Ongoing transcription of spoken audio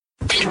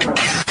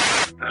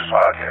This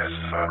podcast is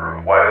a member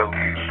of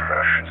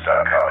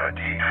WildGamesProductions.com and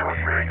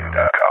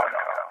D20Radio.com.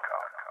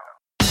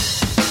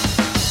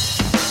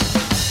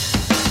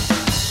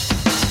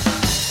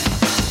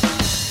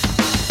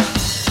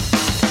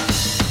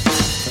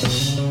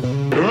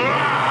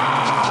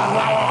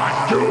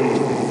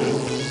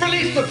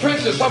 Release the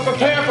princess or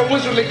prepare for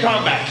wizardly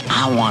combat.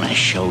 I want to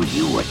show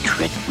you a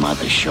trick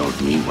Mother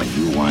showed me when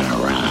you weren't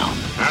around.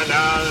 And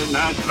I'll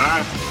not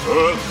laugh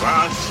or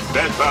fast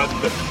step out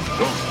to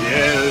feel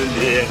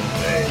the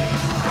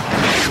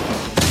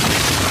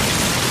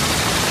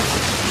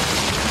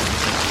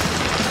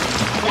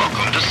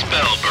Welcome to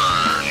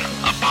Spellburn,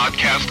 a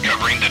podcast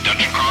covering the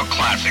Dungeon Crawl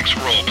Classics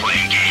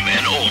role-playing game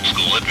and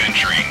old-school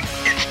adventuring.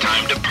 It's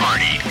time to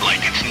party like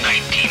it's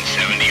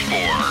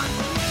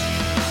 1974.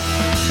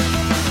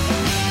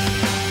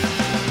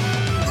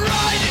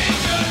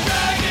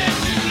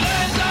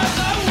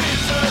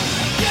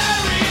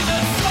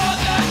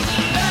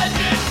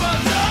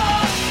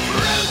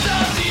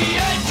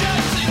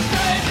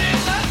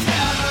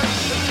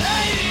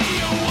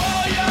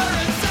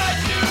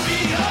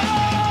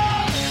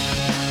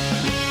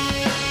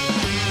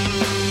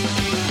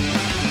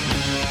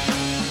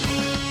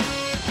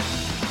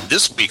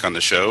 This week on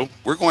the show,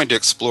 we're going to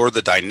explore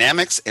the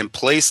dynamics and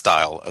play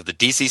style of the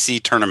DCC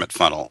Tournament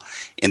funnel.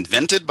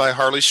 Invented by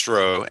Harley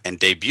Stroh and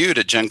debuted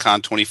at Gen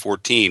Con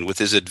 2014 with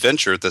his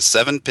adventure, The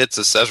Seven Pits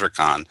of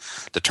Sezricon,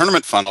 the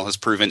tournament funnel has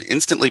proven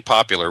instantly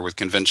popular with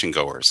convention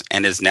goers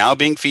and is now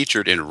being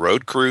featured in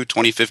Road Crew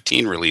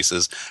 2015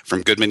 releases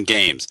from Goodman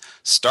Games,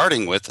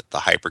 starting with the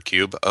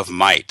Hypercube of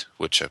Might,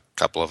 which a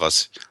couple of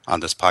us on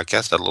this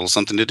podcast had a little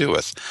something to do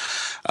with.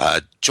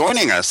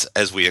 Joining us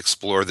as we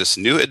explore this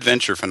new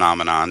adventure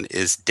phenomenon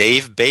is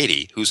Dave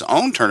Beatty, whose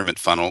own tournament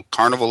funnel,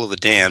 Carnival of the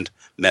Damned,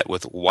 met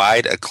with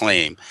wide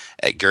acclaim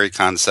at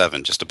GaryCon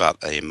 7 just about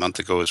a month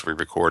ago as we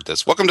record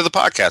this. Welcome to the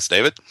podcast,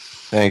 David.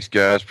 Thanks,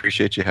 guys.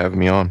 Appreciate you having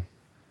me on.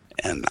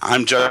 And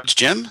I'm Judge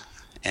Jim,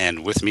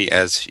 and with me,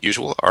 as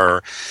usual,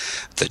 are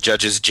the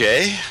judges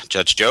Jay,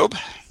 Judge Job.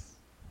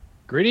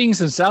 Greetings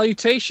and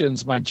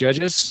salutations, my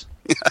judges.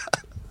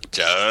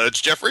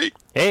 Judge Jeffrey.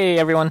 Hey,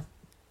 everyone.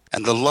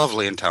 And the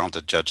lovely and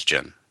talented Judge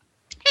Jen.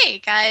 Hey,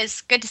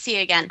 guys. Good to see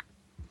you again.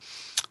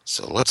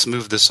 So let's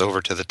move this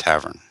over to the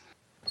tavern.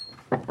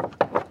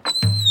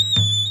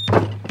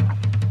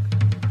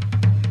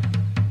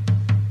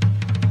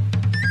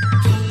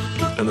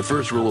 And the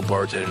first rule of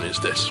bartending is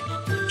this.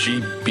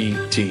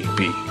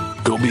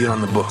 GBTB. Go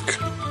beyond the book.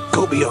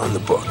 Go beyond the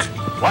book.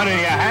 What do you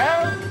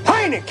have?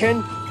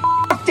 Heineken.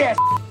 F that.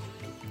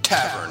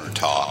 Tavern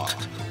Talk.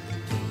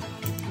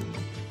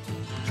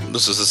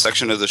 This is a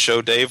section of the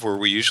show, Dave, where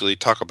we usually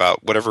talk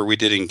about whatever we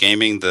did in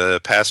gaming the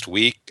past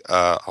week,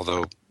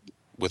 although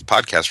with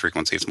podcast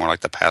frequency, it's more like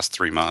the past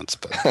 3 months.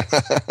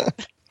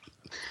 But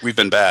we've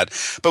been bad.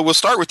 But we'll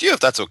start with you, if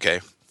that's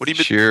okay. What have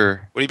you been,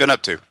 Sure. What have you been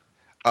up to?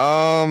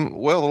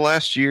 Well, the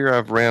last year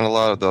I've ran a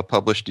lot of the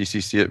published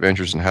DCC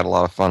adventures and had a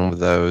lot of fun with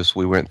those.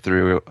 We went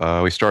through,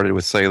 we started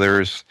with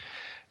Sailors,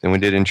 then we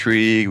did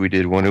Intrigue, we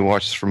did One Who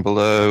Watches From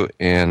Below,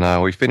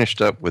 and we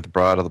finished up with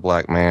Bride of the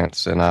Black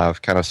Manse, and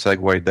I've kind of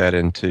segued that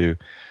into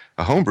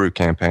a homebrew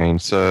campaign.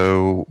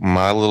 So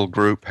my little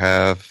group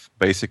have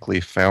basically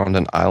found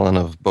an island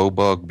of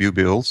Bowbug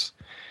Bubills,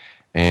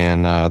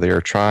 and they are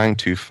trying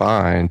to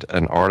find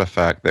an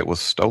artifact that was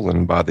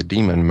stolen by the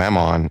demon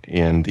Mammon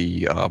in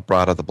the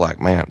Bride of the Black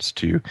Manse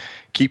to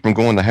keep from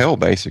going to hell,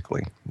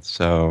 basically.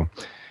 So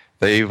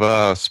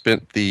they've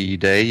spent the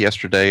day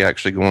yesterday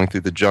actually going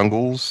through the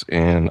jungles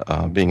and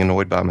being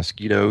annoyed by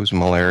mosquitoes,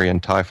 malaria,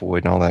 and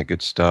typhoid and all that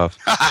good stuff.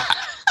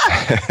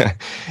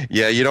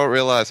 Yeah, you don't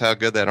realize how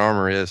good that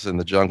armor is in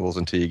the jungles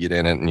until you get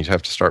in it, and you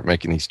have to start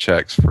making these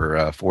checks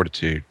for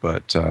fortitude.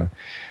 But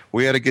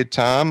we had a good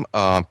time.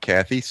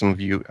 Kathy, some of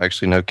you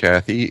actually know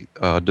Kathy,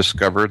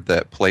 discovered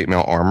that plate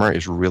mail armor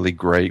is really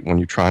great when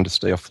you're trying to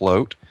stay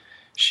afloat.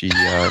 She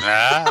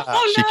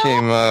she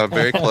came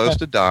very close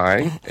to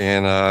dying,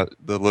 and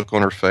the look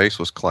on her face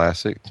was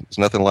classic. It's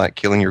nothing like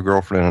killing your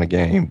girlfriend in a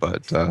game,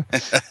 but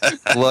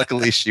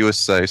luckily she was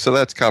safe. So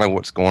that's kind of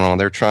what's going on.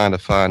 They're trying to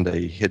find a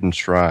hidden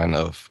shrine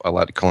of, I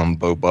like to call him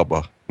Bo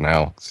Bubba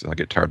now, so I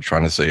get tired of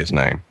trying to say his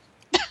name.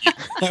 You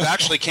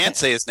actually can't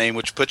say his name,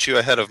 which puts you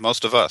ahead of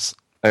most of us.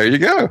 There you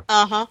go.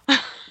 Uh-huh.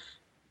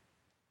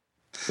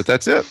 But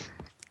that's it.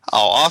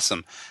 Oh,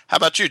 awesome. How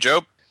about you,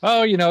 Job?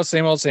 Oh,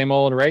 same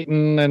old,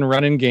 writing and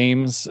running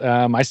games.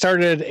 I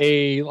started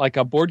a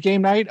board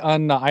game night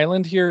on the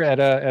island here at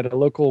a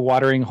local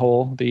watering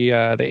hole, the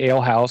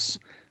Ale House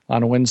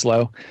on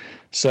Winslow.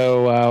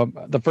 So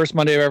the first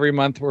Monday of every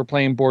month, we're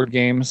playing board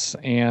games,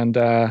 and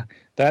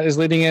that is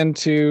leading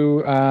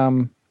into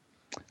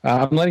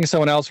I'm letting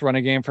someone else run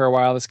a game for a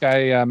while. This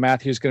guy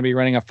Matthew's going to be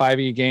running a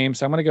 5e game,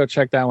 so I'm going to go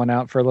check that one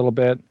out for a little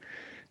bit.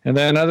 And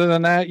then other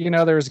than that,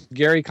 there's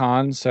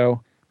GaryCon,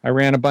 so I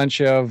ran a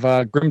bunch of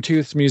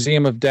Grimtooth's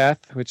Museum of Death,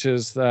 which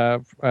is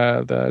the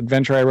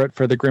adventure I wrote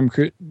for the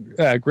Grimtooth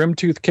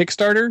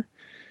Kickstarter.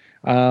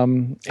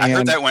 I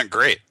heard that went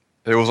great.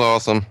 It was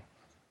awesome.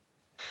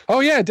 Oh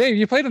yeah, Dave,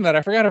 you played in that.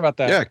 I forgot about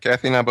that. Yeah,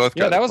 Kathy and I both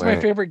got Yeah, that was my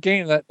playing. favorite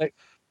game.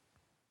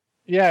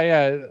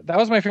 Yeah, that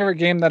was my favorite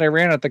game that I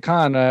ran at the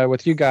con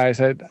with you guys.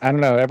 I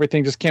don't know,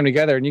 everything just came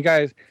together, and you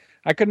guys,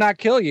 I could not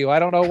kill you. I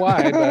don't know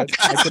why, but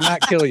I could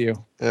not kill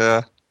you.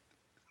 Yeah.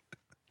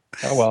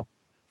 Oh well.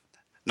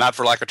 Not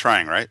for lack of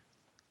trying, right?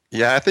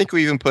 Yeah, I think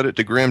we even put it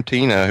to Grim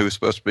Tina, who was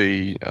supposed to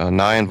be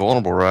nigh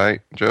invulnerable,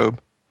 right,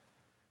 Job?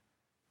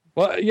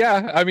 Well,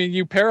 yeah. I mean,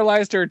 you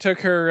paralyzed her, took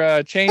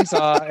her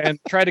chainsaw, and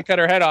tried to cut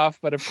her head off,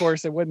 but of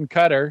course it wouldn't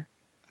cut her.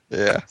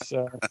 Yeah.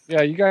 So,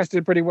 yeah, you guys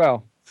did pretty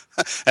well.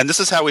 And this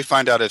is how we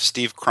find out if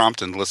Steve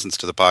Crompton listens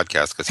to the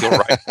podcast, because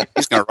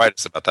he's going to write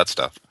us about that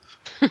stuff.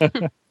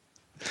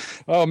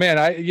 Oh man,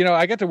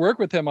 I got to work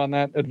with him on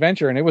that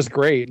adventure, and it was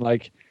great.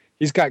 Like,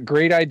 he's got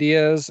great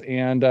ideas,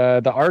 and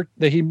the art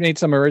that he made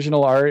some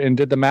original art and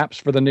did the maps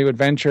for the new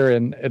adventure,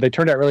 and they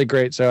turned out really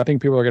great. So I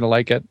think people are going to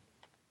like it.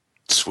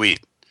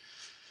 Sweet.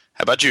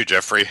 How about you,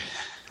 Jeffrey?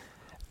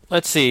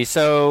 Let's see.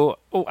 So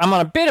I'm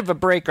on a bit of a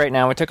break right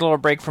now. We took a little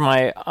break from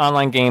my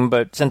online game,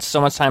 but since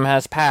so much time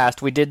has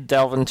passed, we did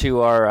delve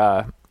into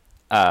our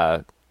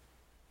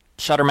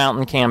Shutter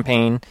Mountain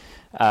campaign,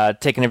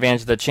 taking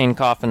advantage of the Chain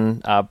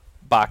Coffin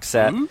box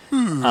set.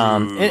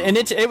 And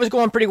it was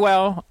going pretty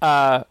well.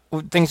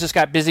 Things just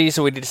got busy,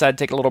 so we decided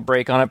to take a little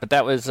break on it. But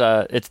that was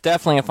it's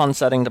definitely a fun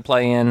setting to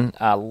play in.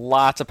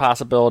 Lots of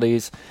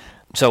possibilities.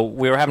 So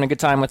we were having a good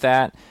time with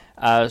that.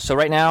 So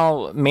right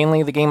now,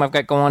 mainly the game I've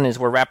got going is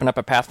we're wrapping up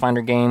a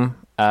Pathfinder game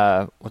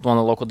with one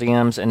of the local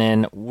DMs, and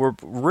then we're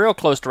real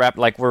close to wrap.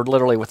 Like, we're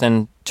literally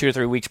within 2 or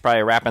 3 weeks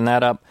probably wrapping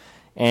that up.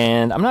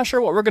 And I'm not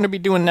sure what we're going to be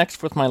doing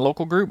next with my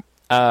local group.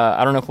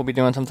 I don't know if we'll be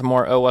doing something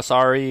more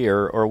OSRE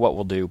or what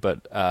we'll do,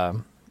 but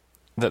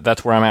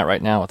that's where I'm at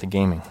right now with the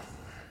gaming.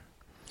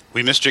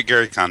 We missed you at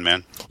GaryCon,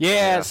 man.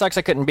 Yeah, it sucks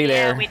I couldn't be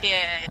there. Yeah, we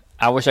did.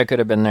 I wish I could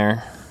have been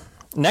there.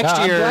 Next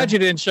year. I'm glad you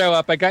didn't show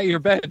up. I got your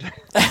bed.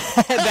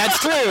 That's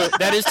true.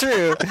 That is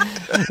true.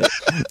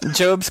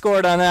 Job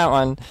scored on that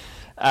one.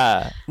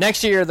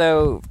 Next year,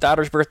 though,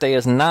 daughter's birthday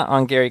is not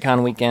on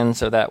GaryCon weekend,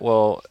 so that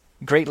will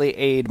greatly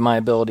aid my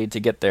ability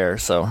to get there.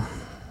 So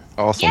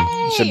awesome.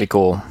 Yay! Should be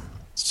cool.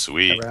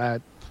 Sweet.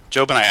 Right.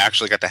 Job and I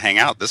actually got to hang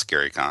out this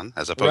GaryCon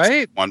as opposed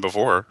to one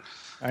before.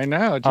 I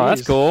know. Geez. Oh,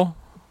 that's cool.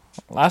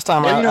 Last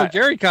time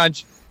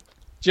GaryCon,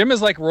 Jim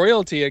is like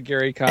royalty at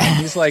GaryCon.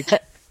 He's like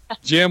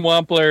Jim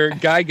Wampler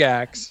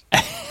Gygax.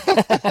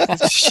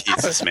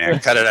 Jesus, man.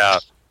 Cut it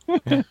out.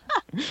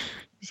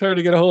 It's hard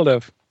to get a hold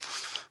of.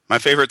 My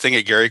favorite thing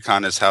at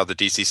GaryCon is how the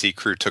DCC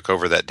crew took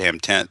over that damn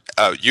tent.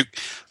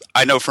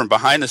 I know from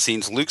behind the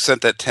scenes, Luke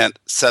set that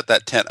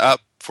tent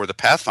up for the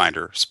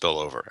Pathfinder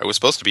spillover. It was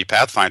supposed to be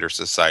Pathfinder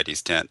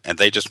Society's tent, and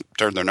they just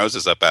turned their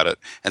noses up at it,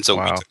 and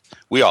so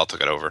we all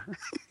took it over.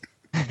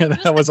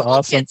 That was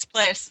awesome. Kids'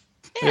 place.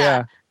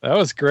 Yeah, that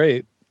was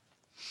great.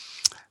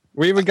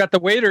 We even got the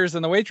waiters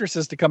and the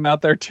waitresses to come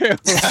out there too.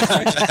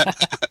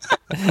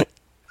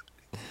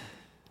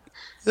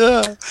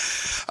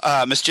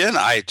 Miss Jen,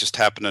 I just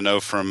happen to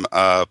know from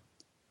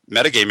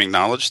metagaming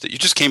knowledge that you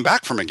just came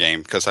back from a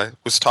game, because I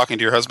was talking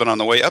to your husband on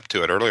the way up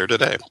to it earlier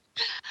today.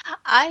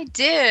 I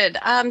did.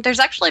 There's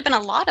actually been a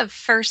lot of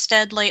first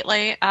ed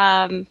lately,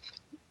 and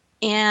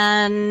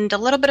a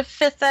little bit of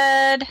fifth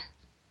ed,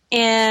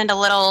 and a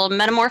little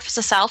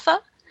Metamorphosis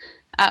Alpha,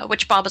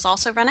 which Bob is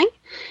also running.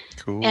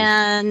 Cool.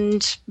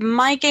 And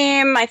my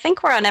game, I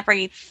think we're on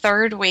every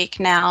third week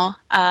now.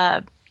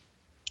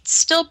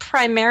 Still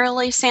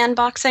primarily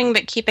sandboxing,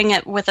 but keeping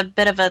it with a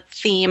bit of a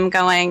theme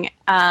going.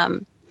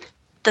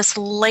 This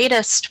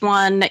latest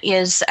one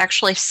is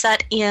actually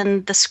set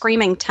in the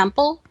Screaming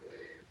Temple,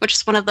 which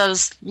is one of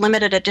those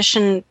limited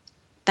edition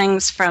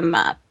things from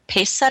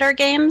Pace Setter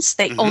games.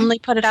 They only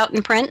put it out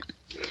in print.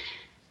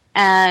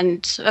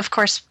 And, of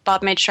course,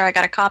 Bob made sure I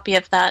got a copy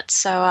of that.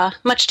 So,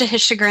 much to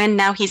his chagrin,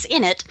 now he's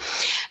in it.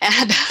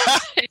 And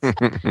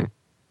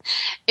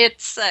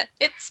it's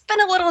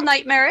been a little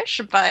nightmarish,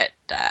 but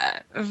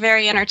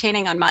very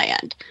entertaining on my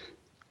end.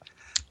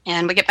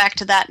 And we get back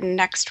to that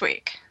next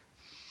week.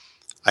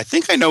 I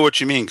think I know what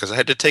you mean, because I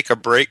had to take a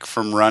break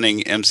from running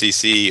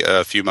MCC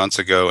a few months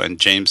ago, and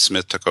James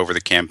Smith took over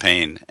the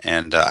campaign,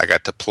 and I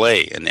got to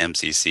play an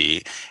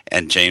MCC,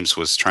 and James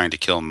was trying to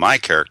kill my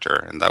character,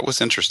 and that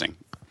was interesting.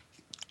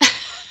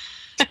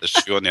 The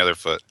shoe on the other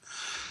foot.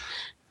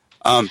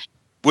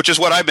 Which is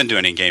what I've been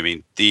doing in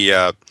gaming.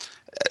 The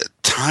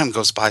time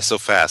goes by so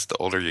fast the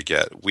older you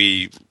get.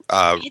 We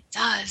it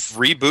does.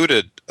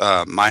 Rebooted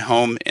my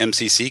home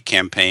MCC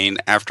campaign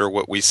after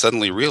what we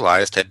suddenly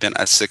realized had been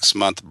a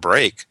 6-month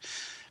break,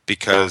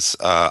 because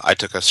I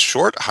took a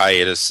short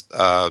hiatus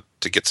to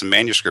get some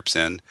manuscripts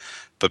in.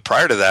 But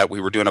prior to that,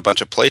 we were doing a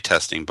bunch of play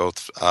testing,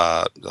 both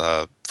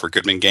for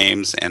Goodman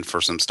Games and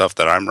for some stuff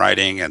that I'm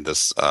writing, and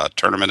this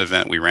tournament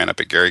event we ran up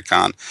at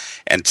GaryCon.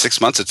 And 6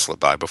 months had slipped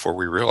by before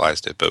we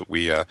realized it. But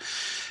we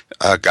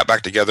got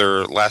back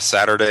together last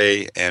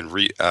Saturday and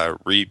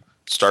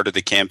restarted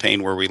the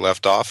campaign where we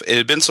left off. It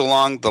had been so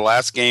long, the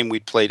last game we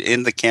played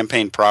in the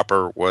campaign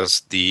proper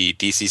was the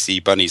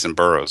DCC Bunnies and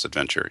Burrows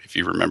adventure, if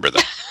you remember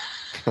that.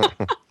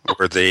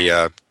 where they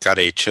got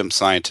a chimp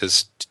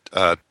scientist.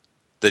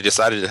 They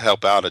decided to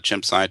help out a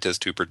chimp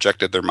scientist who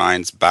projected their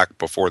minds back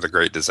before the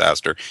Great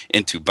Disaster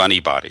into bunny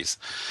bodies.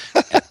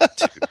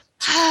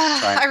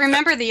 I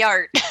remember the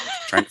art.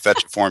 Trying to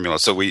fetch a formula.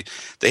 So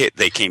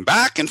they came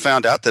back and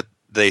found out that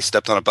they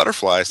stepped on a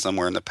butterfly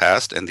somewhere in the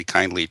past, and the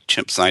kindly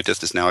chimp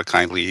scientist is now a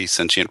kindly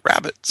sentient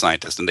rabbit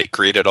scientist, and they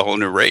created a whole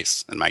new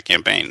race in my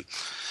campaign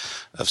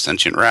of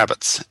sentient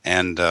rabbits.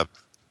 And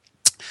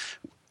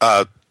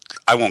I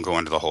won't go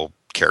into the whole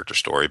character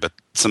story, but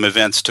some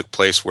events took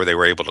place where they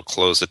were able to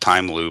close a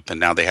time loop, and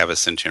now they have a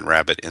sentient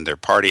rabbit in their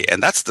party.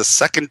 And that's the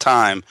second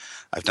time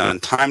I've done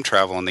time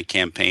travel in the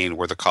campaign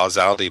where the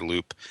causality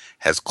loop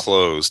has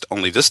closed,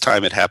 only this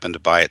time it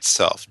happened by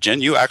itself.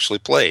 Jen, you actually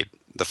played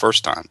the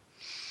first time.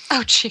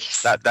 Oh,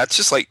 jeez. That's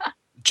just like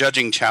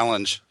judging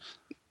challenge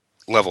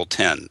level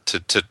 10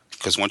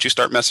 because once you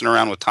start messing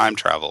around with time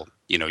travel,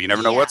 you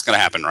never know what's going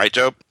to happen, right,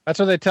 Joe? That's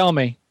what they tell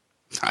me.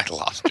 I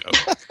lost Joe.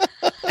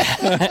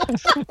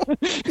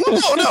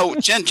 No.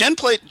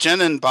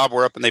 Jen and Bob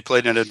were up and they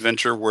played an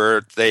adventure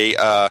where they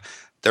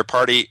their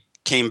party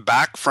came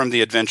back from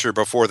the adventure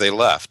before they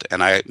left,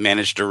 and I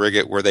managed to rig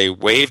it where they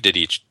waved at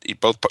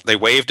they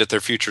waved at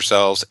their future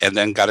selves and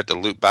then got it to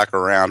loop back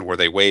around where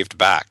they waved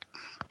back.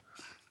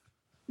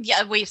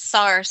 Yeah, we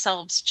saw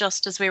ourselves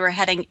just as we were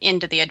heading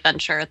into the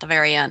adventure at the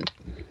very end.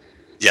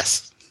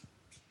 Yes.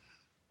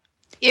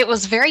 It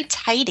was very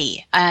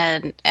tidy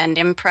and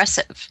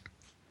impressive.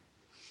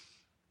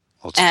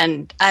 Well,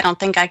 and I don't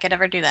think I could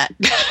ever do that.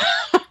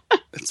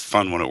 It's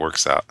fun when it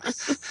works out.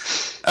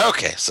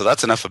 Okay, so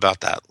that's enough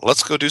about that.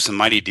 Let's go do some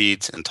mighty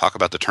deeds and talk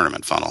about the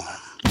tournament funnel.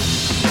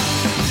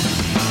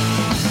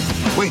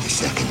 Wait a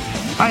second.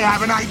 I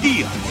have an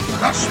idea.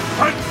 That's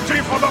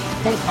plenty for the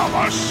both of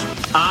us.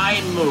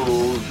 I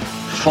move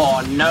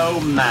for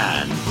no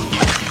man.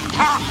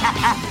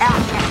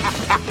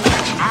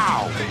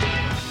 Ow!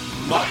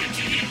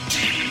 Mighty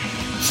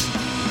deeds.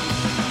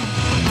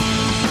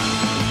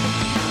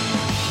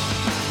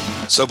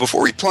 So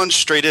before we plunge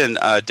straight in,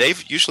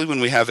 Dave, usually when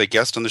we have a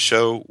guest on the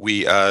show,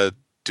 we do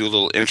a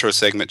little intro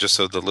segment just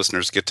so the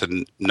listeners get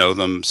to know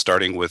them,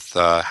 starting with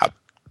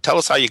tell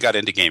us how you got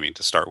into gaming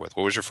to start with.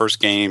 What was your first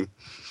game?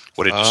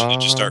 What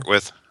did you start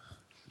with?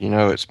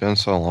 It's been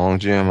so long,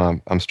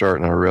 Jim. I'm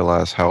starting to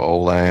realize how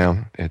old I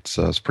am.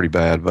 It's pretty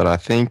bad, but I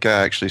think I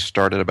actually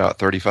started about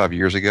 35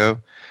 years ago.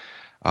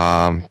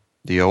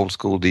 The old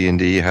school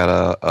D&D had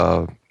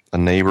a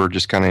neighbor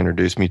just kind of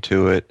introduced me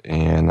to it,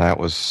 and that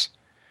was,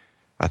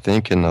 I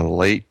think, in the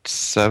late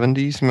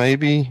 70s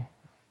maybe.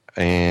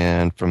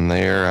 And from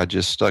there, I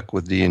just stuck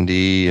with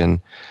D&D and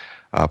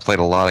played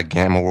a lot of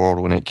Gamma World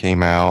when it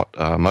came out.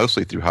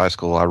 Mostly through high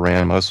school, I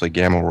ran mostly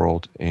Gamma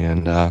World,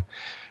 and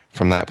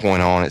from that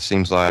point on, it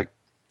seems like,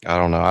 I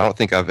don't know, I don't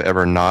think I've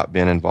ever not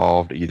been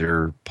involved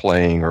either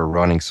playing or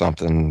running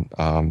something.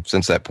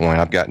 Since that point,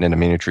 I've gotten into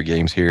miniature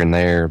games here and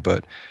there,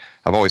 but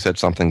I've always had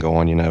something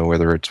going,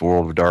 whether it's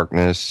World of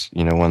Darkness,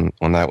 when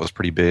that was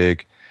pretty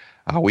big.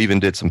 We even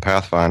did some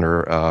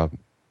Pathfinder,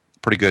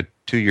 pretty good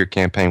 2-year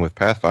campaign with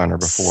Pathfinder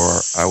before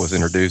I was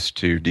introduced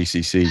to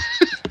DCC.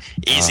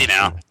 Easy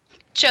now.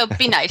 Joe,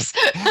 be nice.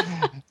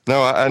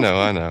 No, I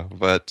know.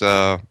 But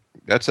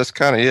that's just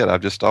kind of it.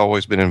 I've just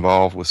always been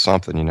involved with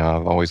something,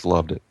 I've always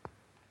loved it.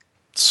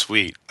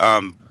 Sweet.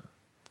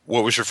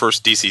 What was your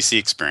first DCC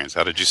experience?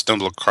 How did you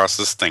stumble across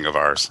this thing of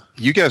ours?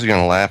 You guys are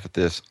going to laugh at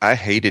this. I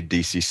hated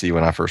DCC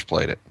when I first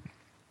played it.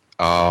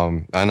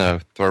 I know,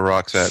 throw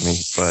rocks at me,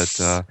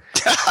 but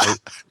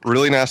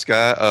really nice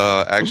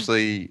guy.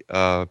 Actually,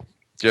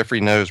 Jeffrey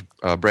knows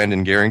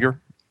Brandon Geringer.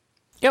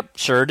 Yep,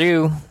 sure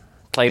do.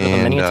 Played with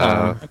him many a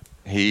time.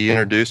 He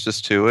introduced us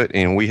to it,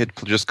 and we had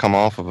just come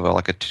off of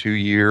like a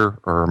 2-year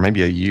or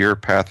maybe a year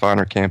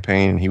Pathfinder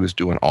campaign, and he was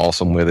doing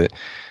awesome with it.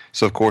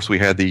 So, of course, we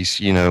had these,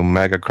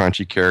 mega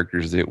crunchy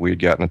characters that we had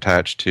gotten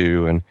attached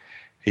to, and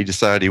he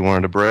decided he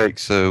wanted a break.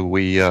 So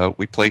we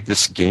played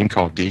this game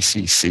called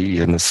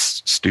DCC and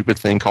this stupid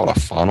thing called a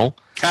funnel.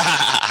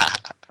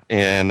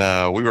 And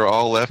we were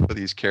all left with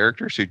these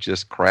characters who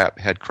just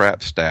had crap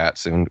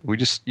stats, and we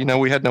just,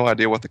 we had no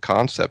idea what the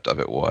concept of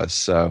it was.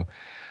 So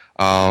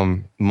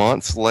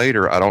months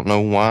later, I don't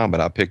know why, but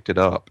I picked it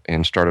up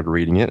and started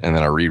reading it, and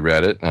then I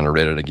reread it, and I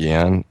read it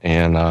again,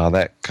 and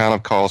that kind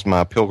of caused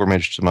my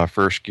pilgrimage to my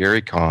first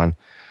Gary Con,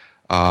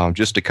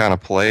 just to kind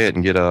of play it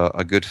and get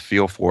a good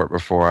feel for it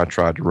before I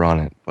tried to run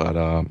it. But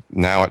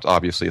now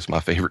it's my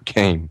favorite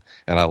game,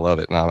 and I love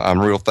it, and I'm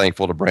real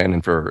thankful to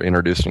Brandon for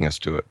introducing us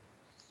to it.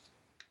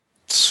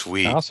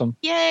 Sweet. Awesome.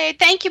 Yay.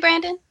 Thank you,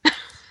 Brandon.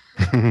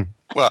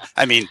 Well,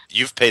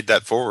 you've paid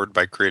that forward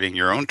by creating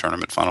your own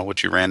tournament funnel,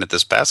 which you ran at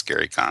this past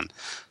Gary Con.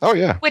 Oh,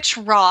 yeah. Which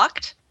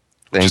rocked.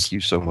 Thank you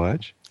so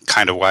much.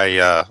 Kind of why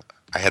I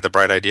had the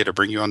bright idea to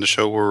bring you on the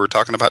show where we're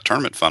talking about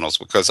tournament funnels,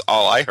 because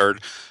all I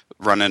heard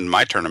running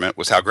my tournament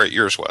was how great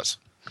yours was.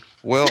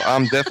 Well,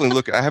 I'm definitely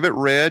looking. I haven't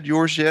read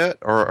yours yet,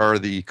 or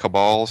the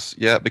Cabals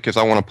yet, because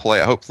I want to play.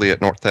 Hopefully,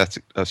 at North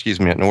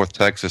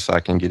Texas,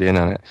 I can get in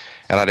on it.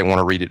 And I didn't want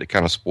to read it to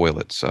kind of spoil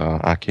it, so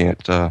I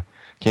can't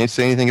Can't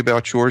say anything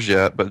about yours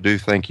yet, but do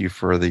thank you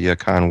for the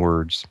kind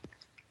words.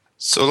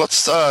 So let's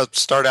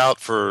start out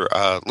for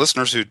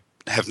listeners who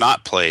have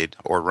not played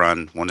or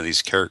run one of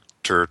these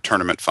character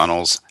tournament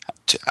funnels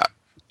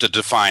to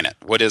define it.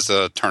 What is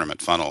a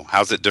tournament funnel?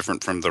 How's it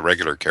different from the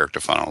regular character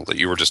funnel that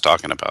you were just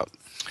talking about?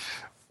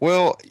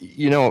 Well,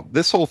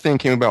 this whole thing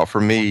came about for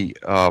me.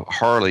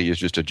 Harley is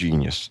just a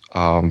genius.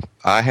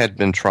 I had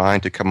been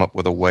trying to come up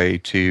with a way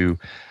to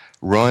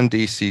run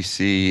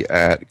DCC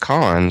at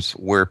cons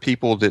where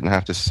people didn't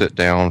have to sit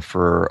down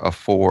for a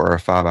 4 or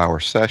 5 hour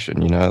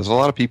session. There's a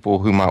lot of people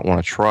who might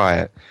want to try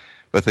it,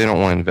 but they don't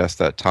want to invest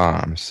that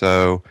time.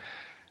 So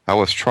I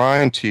was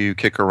trying to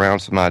kick around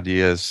some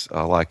ideas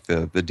like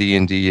the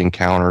D&D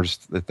encounters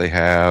that they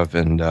have,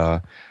 and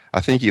I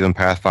think even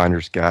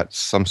Pathfinder's got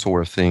some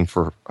sort of thing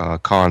for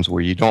cons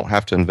where you don't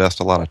have to invest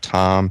a lot of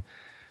time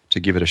to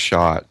give it a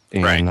shot.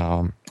 And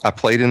right. I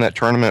played in that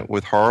tournament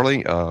with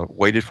Harley,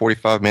 waited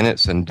 45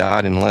 minutes and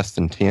died in less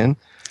than 10.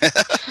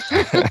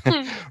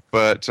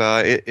 But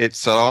it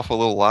set off a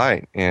little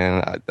light,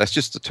 and that's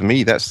just, to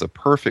me, that's the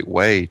perfect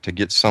way to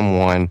get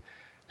someone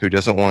who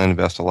doesn't want to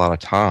invest a lot of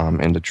time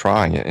into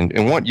trying it.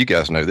 And what you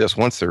guys know this,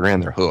 once they're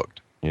in, they're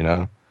hooked,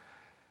 Yeah,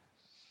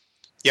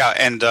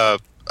 and I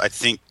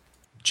think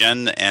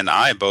Jen and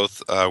I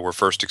both were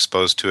first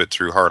exposed to it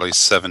through Harley's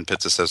 7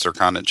 Pits of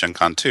Sezercon at Gen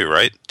Con 2,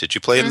 right? Did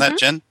you play in that,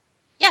 Jen?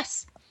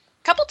 Yes,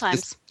 a couple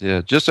times.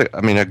 Just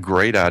a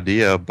great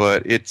idea,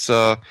 but it's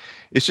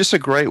just a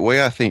great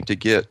way, I think, to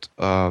get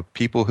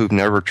people who've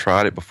never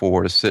tried it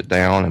before to sit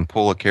down and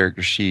pull a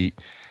character sheet.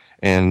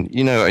 And,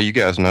 you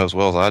guys know as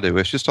well as I do,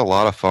 it's just a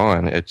lot of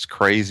fun. It's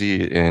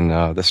crazy, and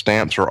the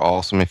stamps are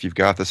awesome. If you've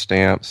got the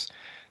stamps,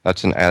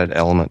 that's an added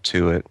element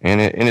to it. And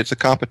it's a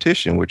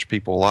competition, which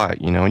people like,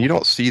 and you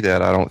don't see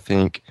that, I don't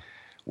think,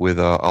 with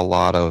a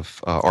lot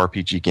of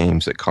RPG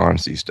games at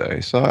cons these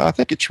days. So I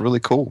think it's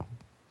really cool.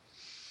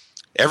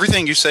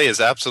 Everything you say is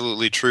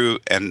absolutely true,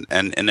 and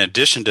in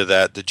addition to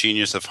that, the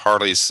genius of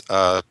Harley's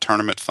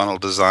tournament funnel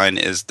design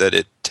is that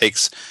it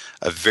takes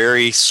a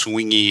very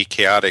swingy,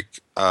 chaotic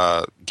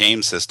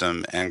game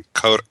system and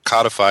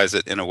codifies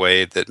it in a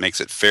way that makes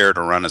it fair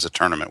to run as a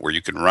tournament, where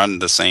you can run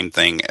the same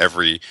thing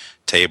every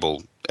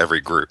table,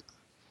 every group.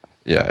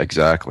 Yeah,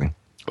 exactly.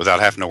 Without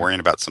having to worry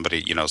about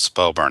somebody,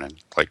 spell burning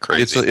like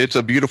crazy. It's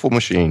a beautiful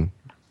machine.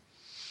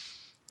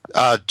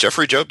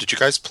 Jeffrey, Job, did you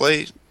guys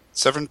play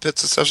 7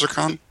 Pits of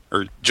Sezercon?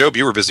 Or, Job,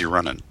 you were busy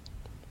running.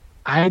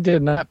 I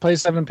did not play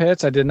 7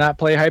 Pits. I did not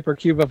play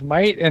Hypercube of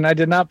Might, and I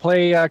did not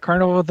play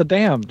Carnival of the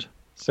Damned.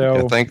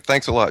 So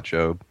thanks a lot,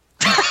 Job.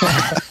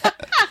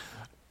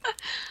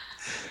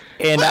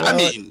 And I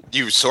mean,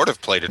 you sort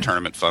of played a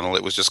tournament funnel.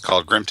 It was just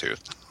called Grimtooth.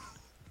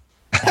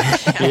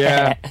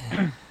 Yeah.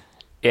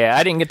 Yeah,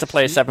 I didn't get to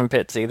play 7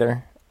 Pits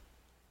either.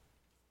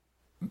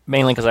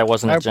 Mainly because I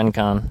wasn't at Gen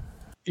Con.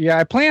 Yeah,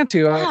 I plan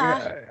to.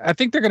 I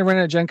think they're going to run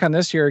it at Gen Con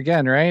this year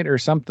again, right? Or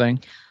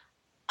something.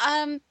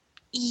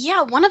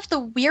 Yeah, one of the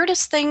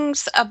weirdest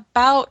things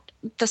about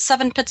the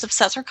 7 Pits of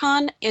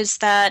Sezercon is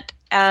that,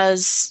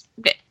 as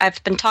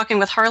I've been talking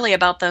with Harley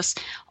about this,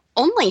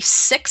 only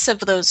 6 of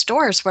those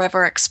doors were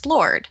ever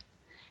explored.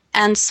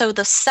 And so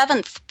the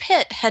 7th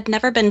pit had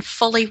never been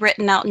fully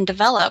written out and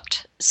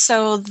developed.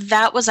 So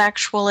that was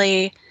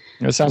actually...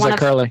 It sounds like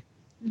Harley.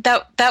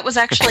 That was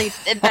actually...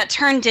 that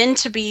turned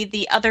into be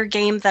the other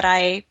game that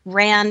I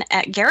ran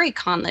at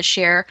GaryCon this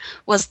year,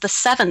 was the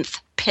 7th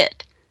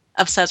pit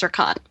of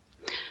Sezercon.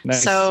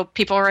 Nice. So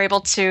people were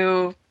able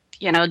to,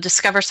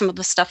 discover some of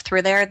the stuff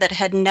through there that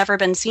had never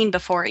been seen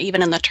before,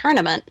 even in the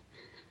tournament.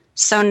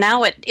 So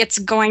now it's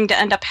going to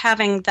end up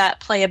having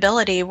that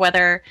playability,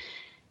 whether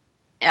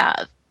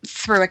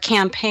through a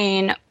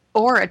campaign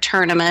or a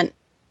tournament.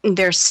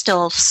 There's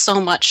still so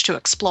much to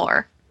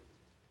explore.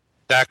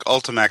 Dak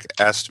Ultimac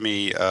asked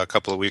me a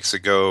couple of weeks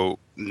ago,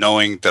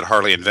 knowing that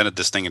Harley invented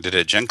this thing and did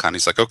it at Gen Con,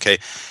 he's like, okay,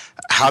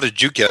 how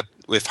did you get...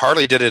 If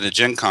Harley did it at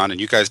Gen Con and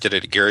you guys did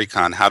it at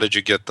GaryCon, how did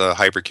you get the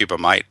Hypercube of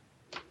Might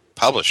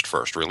published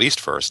first,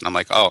 released first? And I'm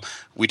like, oh,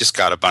 we just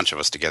got a bunch of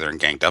us together and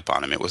ganged up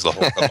on him. It was the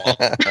whole cabal.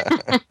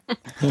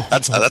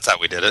 That's how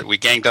we did it. We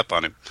ganged up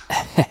on him.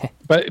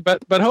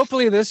 But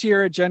hopefully this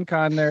year at Gen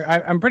Con,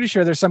 I'm pretty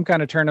sure there's some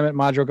kind of tournament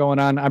module going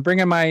on. I'm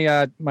bringing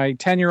my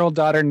 10-year-old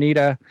daughter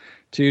Nita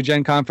to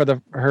Gen Con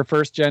for her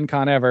first Gen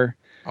Con ever.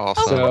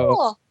 Awesome. So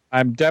cool.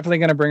 I'm definitely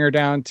going to bring her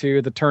down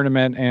to the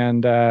tournament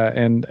and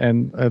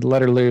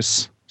let her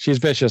loose. She's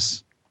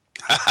vicious.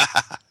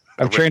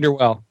 I've trained her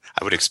well.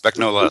 I would expect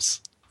no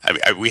less.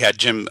 We had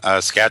Jim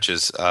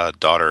Sketch's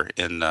daughter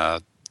in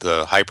the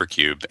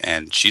Hypercube,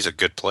 and she's a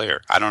good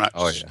player. I don't know.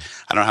 I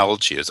don't know how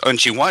old she is. Oh, and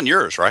she won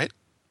yours, right?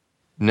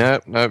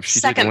 No, she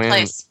Second didn't win.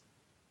 Place.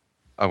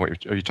 Oh,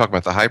 wait, are you talking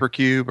about the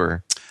Hypercube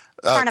or?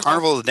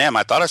 Carnival of the Dam.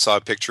 I thought I saw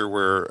a picture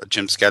where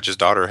Jim Sketch's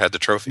daughter had the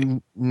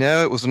trophy.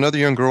 No, it was another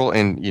young girl,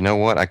 and you know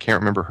what? I can't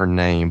remember her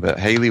name, but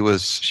Haley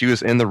was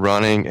in the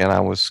running, and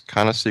I was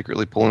kind of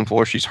secretly pulling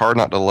for her. She's hard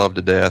not to love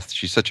to death.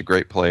 She's such a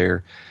great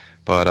player,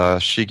 but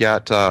she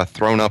got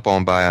thrown up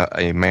on by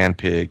a man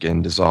pig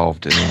and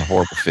dissolved in a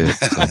horrible fit.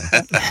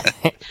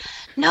 So.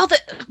 No,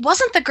 that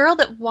wasn't the girl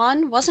that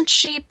won. Wasn't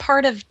she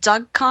part of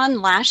Doug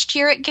Con last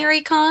year at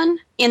Gary Con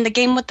in the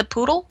game with the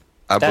poodle?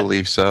 I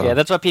believe so. Yeah,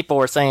 that's what people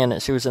were saying,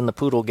 that she was in the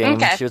poodle game.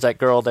 Okay. She was that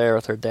girl there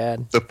with her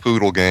dad. The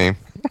poodle game.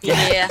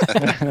 Yeah.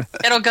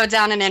 It'll go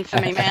down in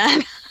infamy,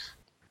 man.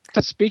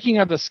 Speaking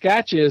of the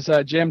sketches,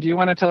 Jim, do you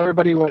want to tell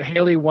everybody what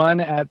Haley won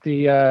at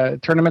the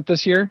tournament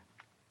this year?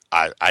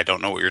 I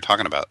don't know what you're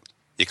talking about.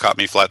 You caught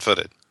me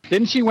flat-footed.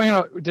 Didn't she win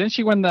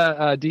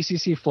the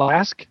DCC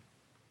Flask?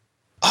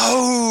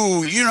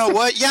 Oh, you know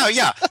what?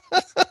 Yeah.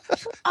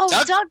 Oh,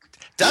 Doug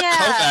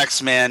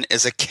Kovacs, man,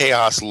 is a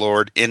chaos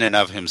lord in and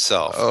of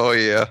himself. Oh,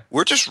 yeah.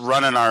 We're just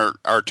running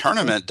our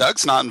tournament.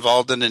 Doug's not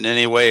involved in it in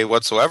any way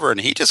whatsoever,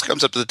 and he just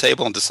comes up to the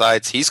table and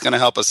decides he's going to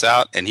help us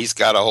out, and he's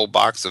got a whole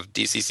box of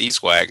DCC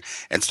swag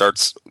and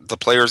starts the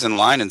players in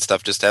line and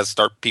stuff. Just has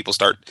people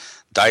start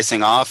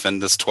dicing off, and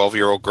this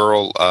 12-year-old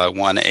girl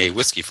won a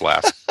whiskey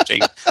flask,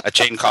 a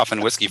chain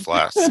coffin whiskey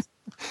flask.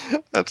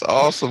 That's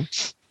awesome.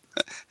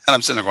 And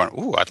I'm sitting there going,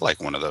 "Ooh, I'd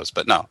like one of those,"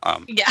 but no.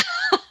 Yeah.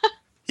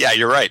 Yeah,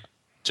 you're right,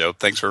 Joe.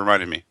 Thanks for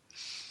reminding me.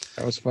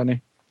 That was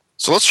funny.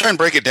 So let's try and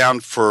break it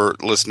down for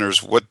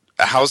listeners.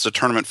 How's the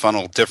tournament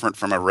funnel different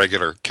from a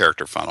regular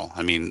character funnel?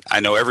 I mean,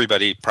 I know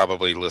everybody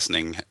probably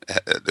listening,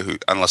 who,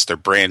 unless they're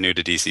brand new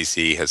to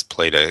DCC, has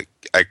played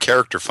a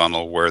character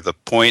funnel where the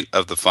point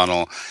of the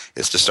funnel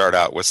is to start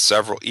out with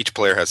each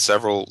player has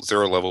several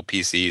 0-level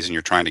PCs, and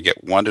you're trying to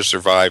get one to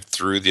survive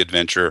through the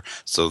adventure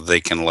so they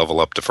can level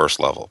up to first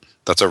level.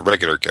 That's a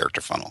regular character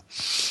funnel.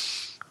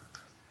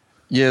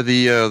 Yeah,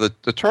 the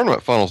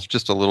tournament funnel is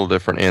just a little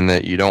different in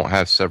that you don't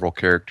have several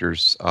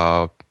characters.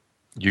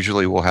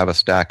 Usually we'll have a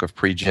stack of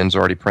pre-gens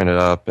already printed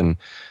up, and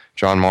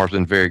John Marr's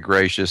been very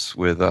gracious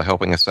with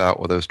helping us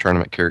out with those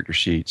tournament character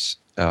sheets.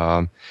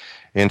 And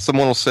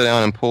someone will sit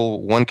down and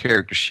pull one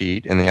character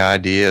sheet, and the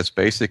idea is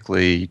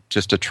basically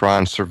just to try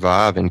and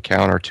survive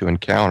encounter to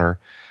encounter.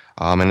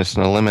 And it's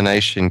an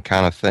elimination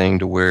kind of thing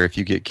to where if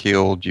you get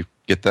killed, you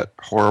get that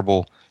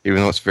horrible, even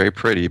though it's very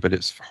pretty, but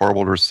it's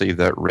horrible to receive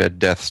that red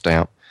death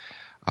stamp.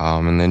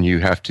 And then you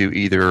have to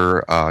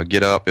either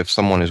get up if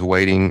someone is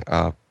waiting,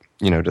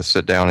 to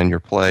sit down in your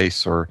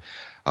place, or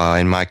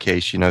in my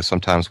case,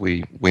 sometimes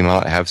we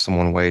might have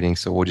someone waiting,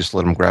 so we'll just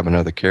let them grab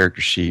another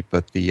character sheet.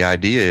 But the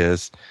idea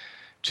is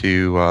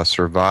to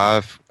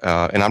survive,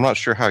 and I'm not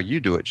sure how you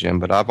do it, Jim,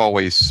 but I've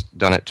always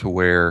done it to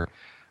where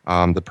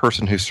the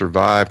person who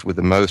survived with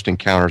the most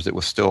encounters that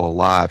was still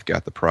alive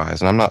got the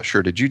prize. And I'm not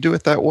sure, did you do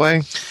it that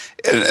way?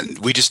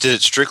 We just did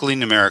it strictly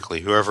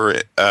numerically.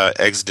 Whoever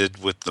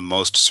exited with the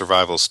most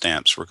survival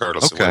stamps,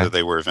 regardless of whether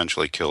they were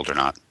eventually killed or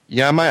not.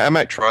 Yeah, I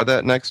might try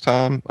that next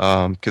time,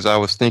 because I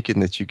was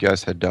thinking that you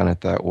guys had done it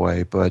that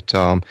way. But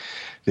the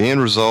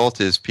end result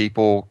is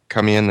people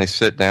come in, they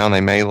sit down,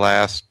 they may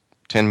last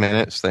 10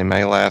 minutes, they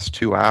may last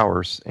 2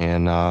 hours,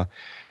 and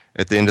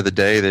at the end of the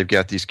day, they've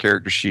got these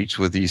character sheets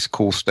with these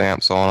cool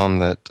stamps on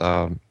them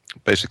that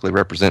basically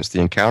represents the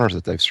encounters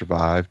that they've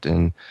survived,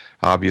 and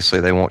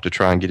obviously they want to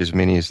try and get as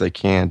many as they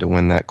can to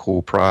win that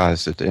cool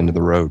prize at the end of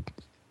the road.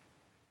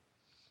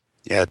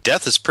 Yeah,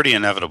 death is pretty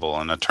inevitable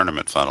in a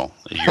tournament funnel.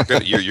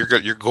 You're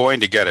going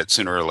to get it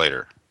sooner or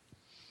later.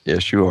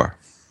 Yes, you are.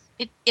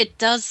 It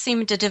does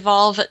seem to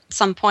devolve at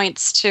some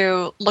points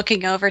to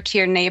looking over to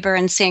your neighbor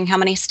and seeing how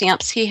many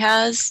stamps he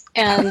has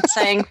and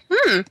saying,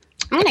 I'm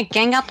going to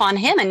gang up on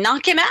him and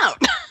knock him out.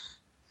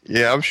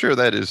 Yeah, I'm sure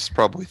that is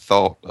probably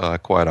thought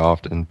quite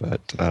often,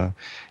 but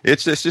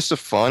it's just a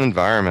fun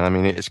environment. I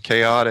mean, it's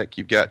chaotic.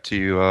 You've got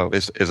to,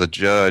 as a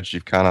judge,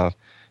 you've got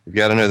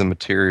to know the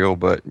material,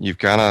 but you've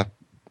got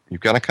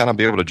to kind of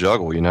be able to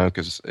juggle,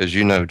 because as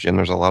you know, Jim,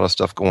 there's a lot of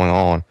stuff going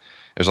on.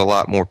 There's a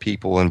lot more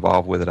people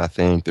involved with it, I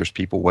think. There's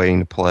people waiting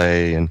to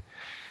play, and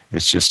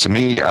it's just, to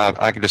me,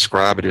 I could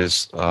describe it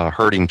as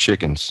herding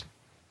chickens.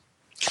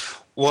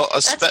 Well,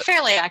 that's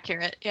fairly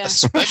accurate, yeah.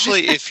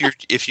 Especially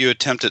if you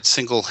attempt it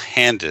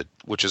single-handed,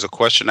 which is a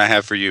question I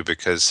have for you,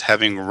 because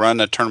having run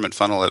a tournament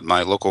funnel at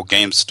my local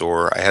game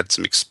store, I had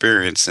some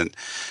experience and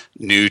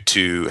knew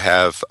to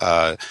have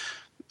a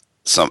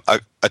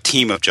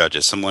team of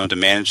judges, someone to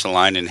manage the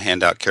line and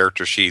hand out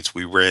character sheets.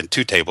 We ran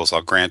 2 tables,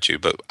 I'll grant you,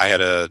 but I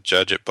had a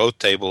judge at both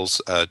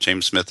tables,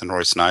 James Smith and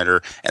Roy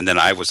Snyder, and then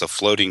I was a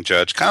floating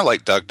judge, kind of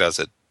like Doug does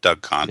at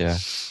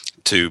DougCon,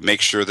 to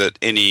make sure that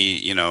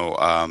any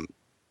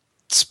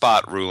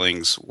spot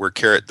rulings were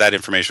that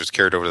information was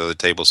carried over to the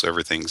table, so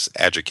everything's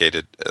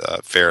adjudicated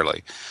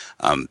fairly.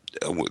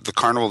 The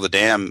Carnival of the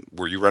Dam,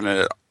 were you running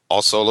it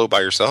all solo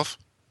by yourself?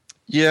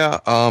 Yeah,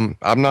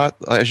 I'm not,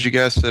 as you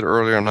guys said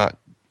earlier, I'm not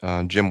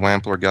Jim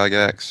Wampler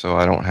Gygax, so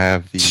I don't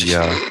have the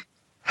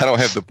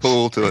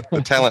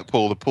the talent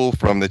pool to pull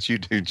from that you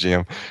do,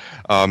 Jim.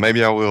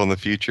 Maybe I will in the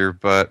future,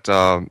 but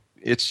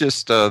it's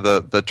just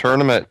the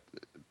tournament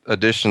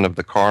edition of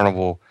the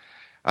Carnival.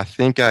 I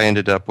think I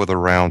ended up with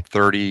around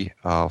 30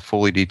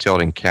 fully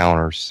detailed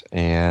encounters,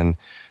 and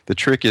the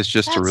trick is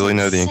just to really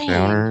know the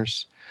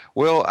encounters.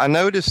 Well, I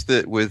noticed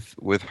that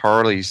with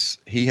Harley's,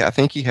 I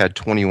think he had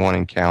 21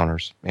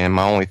 encounters, and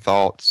my only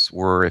thoughts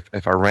were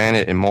if I ran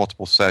it in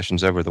multiple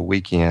sessions over the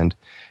weekend,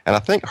 and I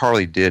think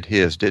Harley did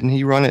his, didn't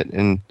he run it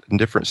in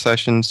different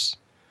sessions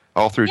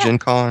all through Gen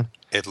Con?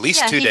 At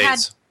least 2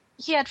 days.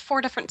 He had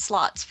 4 different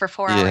slots for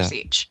 4 hours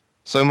each.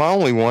 So my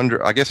only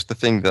wonder, I guess the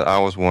thing that I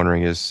was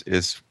wondering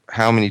is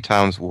how many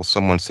times will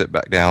someone sit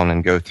back down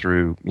and go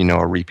through,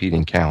 a repeat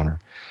encounter?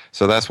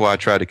 So that's why I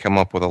tried to come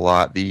up with a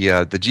lot.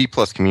 The G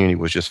Plus community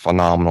was just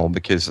phenomenal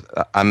because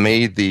I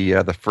made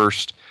the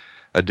first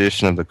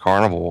edition of the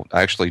Carnival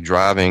actually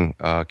driving.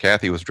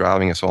 Kathy was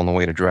driving us on the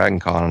way to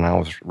Dragon Con, and I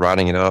was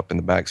riding it up in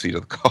the back seat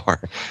of the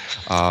car.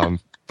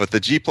 But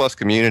the G Plus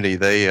community,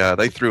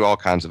 they threw all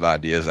kinds of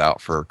ideas out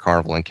for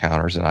Carnival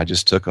encounters, and I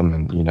just took them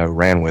and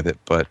ran with it.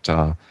 But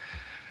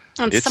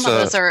and some of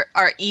those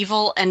are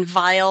evil and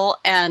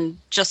vile and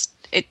just.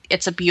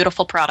 It's a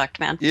beautiful product,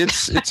 man.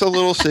 It's a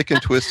little sick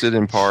and twisted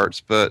in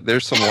parts, but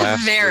there's some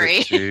laughs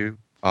Very. Too.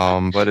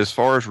 But as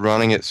far as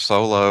running it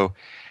solo,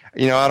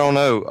 I don't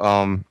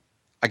know.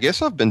 I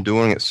guess I've been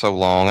doing it so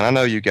long, and I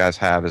know you guys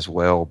have as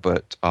well.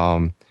 But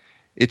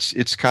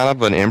it's kind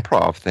of an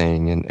improv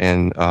thing,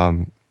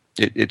 and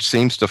it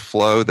seems to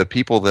flow. The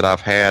people that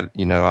I've had,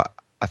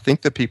 I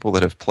think the people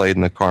that have played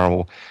in the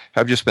Carnival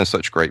have just been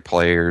such great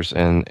players,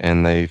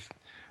 and they've,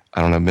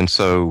 I don't know, been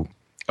so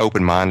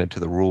open-minded to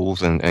the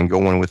rules and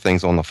going with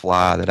things on the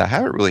fly that I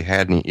haven't really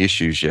had any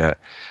issues yet.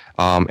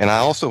 And I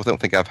also don't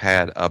think I've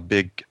had a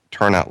big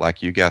turnout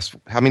like you guys.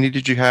 How many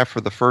did you have for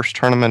the first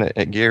tournament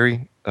at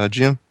Gary,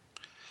 Jim?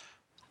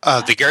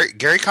 The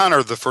Gary Con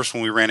or the first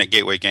one we ran at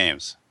Gateway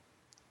Games?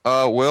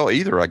 Well,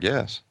 either, I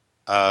guess.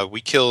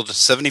 We killed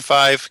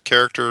 75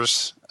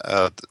 characters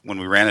when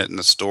we ran it in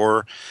the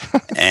store,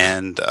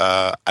 and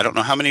I don't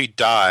know how many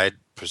died,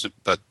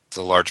 but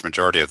the large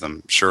majority of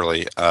them,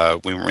 surely.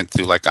 We went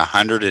through like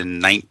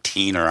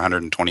 119 or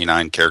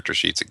 129 character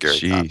sheets at Gary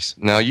Con. Jeez.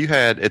 Now, you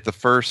had at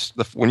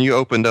when you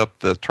opened up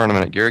the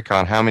tournament at Gary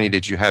Con, how many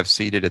did you have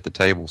seated at the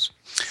tables?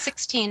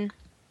 16.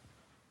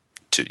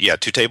 2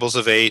 tables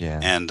of 8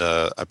 and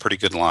a pretty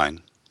good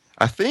line.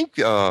 I think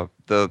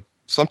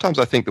sometimes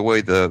I think the way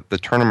the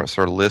tournaments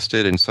are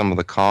listed in some of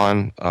the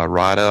con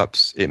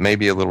write-ups, it may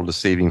be a little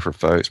deceiving for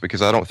folks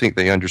because I don't think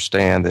they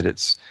understand that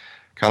it's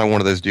kind of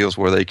one of those deals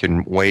where they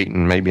can wait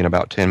and maybe in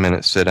about 10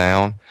 minutes sit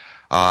down.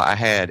 I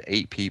had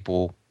 8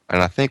 people,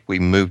 and I think we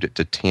moved it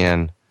to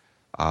 10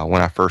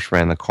 when I first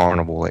ran the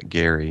Carnival at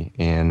Gary,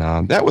 and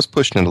that was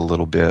pushing it a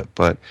little bit,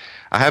 but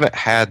I haven't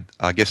had,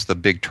 I guess, the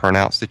big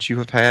turnouts that you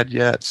have had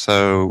yet,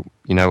 so,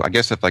 I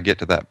guess if I get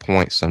to that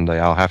point someday,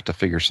 I'll have to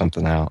figure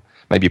something out.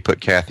 Maybe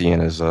put Kathy in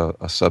as a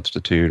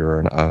substitute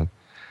or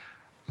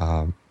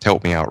to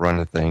help me out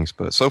running things,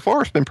 but so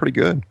far it's been pretty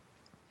good.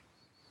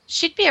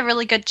 She'd be a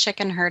really good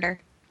chicken herder.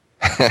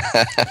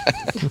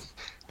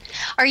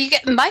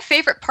 My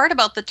favorite part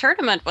about the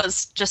tournament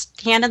was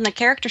just handing the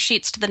character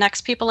sheets to the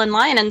next people in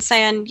line and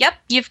saying, yep,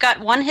 you've got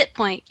 1 hit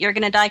point. You're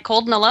going to die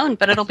cold and alone,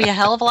 but it'll be a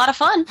hell of a lot of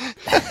fun.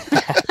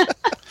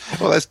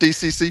 Well, that's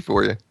DCC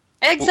for you.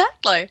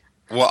 Exactly.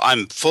 Well,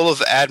 I'm full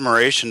of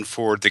admiration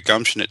for the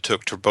gumption it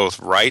took to both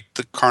write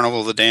the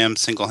Carnival of the Damned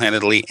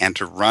single-handedly and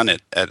to run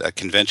it at a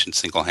convention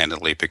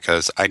single-handedly,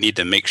 because I need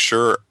to make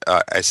sure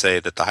I say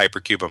that the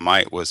Hypercube of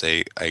Might was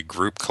a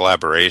group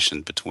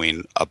collaboration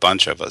between a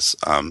bunch of us.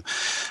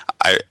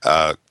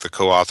 The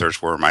co-authors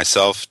were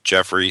myself,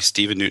 Jeffrey,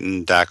 Stephen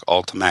Newton, Dak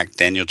Altamac,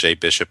 Daniel J.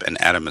 Bishop, and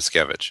Adam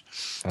Miscavige.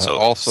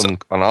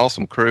 An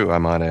awesome crew, I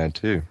might add,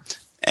 too.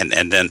 And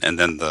then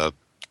the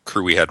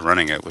crew we had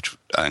running it, which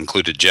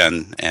included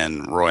Jen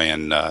and Roy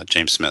and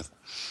James Smith.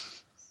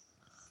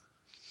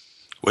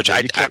 Which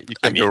you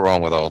can't go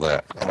wrong with all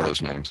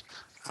those names.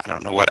 I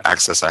don't know what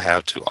access I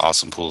have to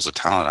awesome pools of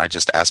talent. I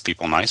just ask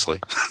people nicely.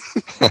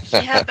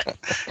 Yeah, but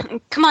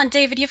come on,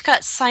 David, you've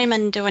got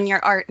Simon doing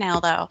your art now,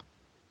 though.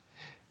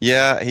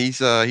 Yeah,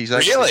 he's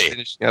actually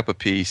finishing up a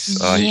piece. He's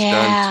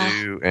done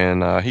 2,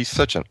 and he's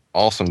such an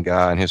awesome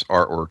guy, and his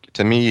artwork.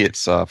 To me,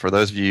 it's for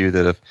those of you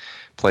that have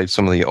played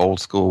some of the old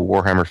school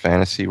Warhammer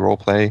Fantasy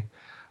roleplay.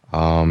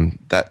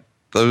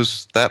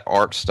 That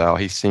art style,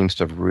 he seems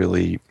to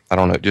really, I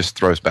don't know, it just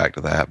throws back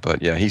to that.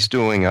 But yeah, he's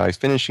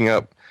finishing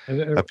up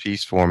a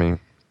piece for me.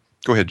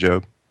 Go ahead,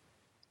 Joe.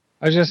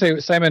 I was going to say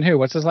Simon who?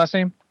 What's his last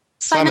name?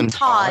 Simon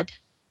Todd.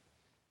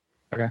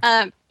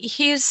 Okay.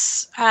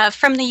 He's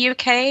from the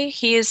UK.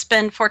 He's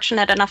been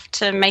fortunate enough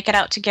to make it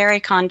out to Gary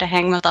Con to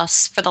hang with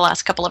us for the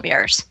last couple of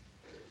years.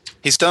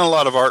 He's done a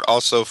lot of art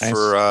also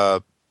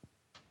for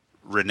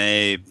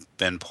Rene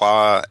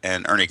Benpois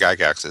and Ernie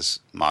Gygax's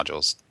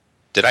modules.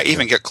 Did I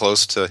even get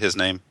close to his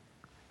name?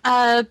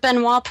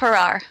 Benoit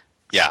Perrar.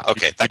 Yeah,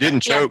 okay. I didn't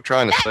choke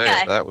trying to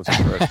say it. That was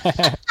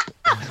impressive.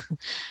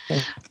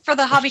 For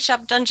the Hobby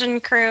Shop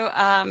Dungeon crew,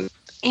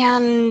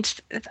 and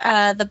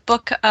the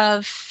book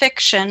of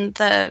fiction,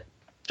 the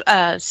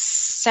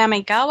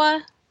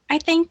Samigawa, I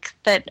think,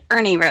 that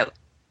Ernie wrote.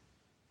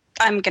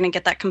 I'm going to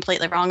get that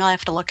completely wrong. I'll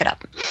have to look it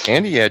up.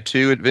 And he had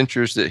 2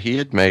 adventures that he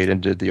had made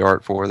and did the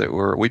art for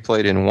we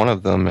played in one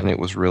of them, and it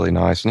was really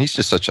nice. And he's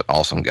just such an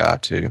awesome guy,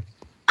 too.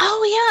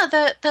 Oh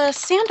yeah, the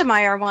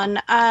Sandemeyer one.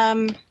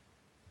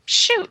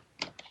 Shoot,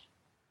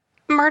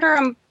 Murder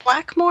on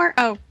Blackmore.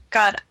 Oh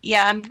God,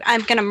 yeah,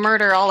 I'm gonna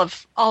murder all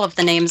of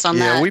the names on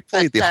that. Yeah, we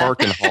played the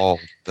Harkin Hall.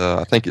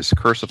 I think it's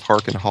Curse of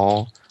Harkin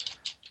Hall,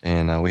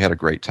 and we had a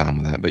great time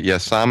with that. But yeah,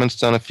 Simon's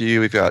done a few.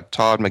 We've got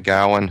Todd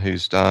McGowan,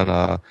 who's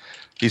done.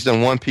 He's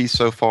done one piece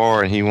so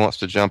far, and he wants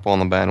to jump on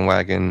the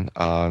bandwagon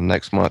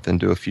next month and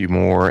do a few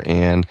more.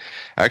 And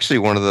actually,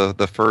 one of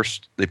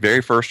the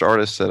very first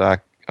artists that I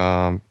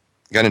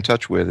got in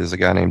touch with is a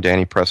guy named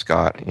Danny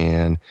Prescott,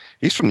 and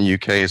he's from the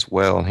UK as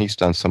well, and he's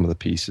done some of the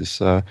pieces.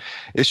 So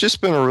it's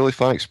just been a really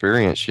fun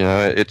experience. You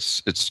know, it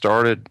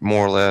started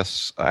more or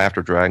less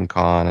after Dragon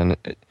Con,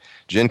 and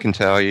Jen can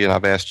tell you, and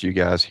I've asked you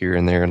guys here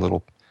and there in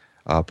little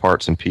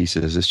parts and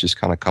pieces. It's just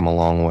kind of come a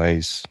long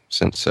ways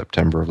since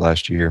September of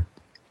last year.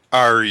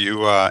 Are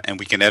you, and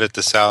we can edit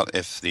this out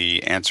if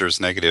the answer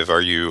is negative,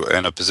 are you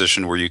in a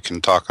position where you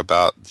can talk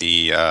about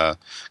the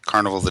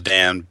Carnival of the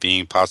Damned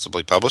being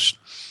possibly published?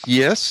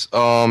 Yes,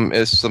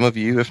 as some of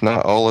you, if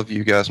not all of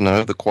you guys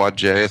know, the Quad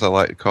J, as I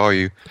like to call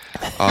you.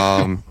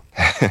 I'm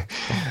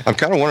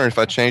kind of wondering if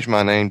I change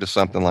my name to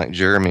something like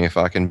Jeremy, if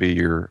I can be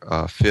your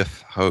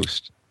fifth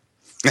host.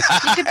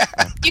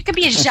 You could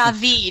be a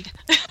Javid.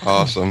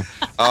 Awesome.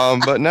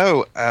 But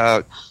no,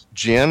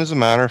 Jen, as a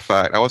matter of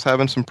fact, I was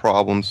having some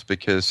problems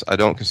because I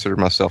don't consider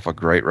myself a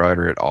great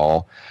writer at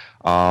all.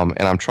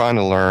 And I'm trying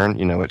to learn.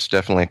 You know, it's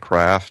definitely a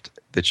craft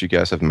that you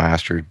guys have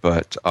mastered,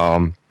 but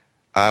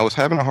I was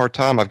having a hard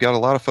time. I've got a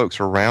lot of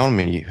folks around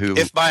me who...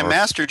 If by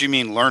mastered you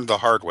mean learned the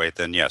hard way,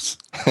 then yes.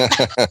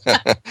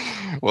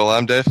 Well,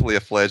 I'm definitely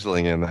a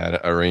fledgling in that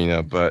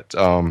arena, but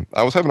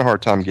I was having a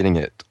hard time getting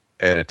it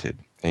edited.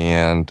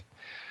 And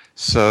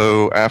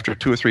so after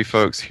 2 or 3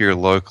 folks here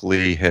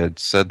locally had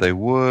said they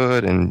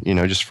would, and, you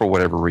know, just for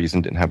whatever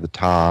reason didn't have the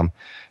time,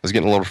 I was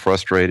getting a little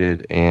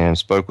frustrated and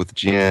spoke with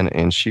Jen,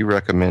 and she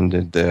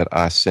recommended that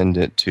I send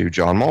it to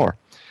John Marr.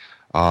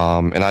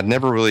 And I'd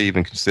never really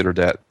even considered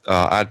that.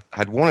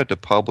 I'd wanted to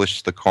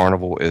publish the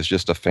Carnival as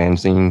just a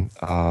fanzine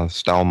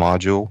style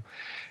module.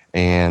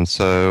 And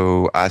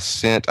so I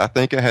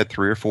think I had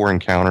 3 or 4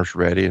 encounters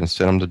ready and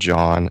sent them to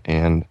John,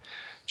 and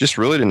just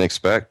really didn't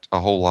expect a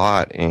whole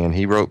lot. And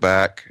he wrote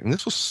back, and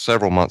this was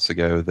several months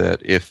ago,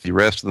 that if the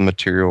rest of the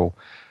material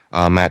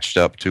matched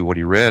up to what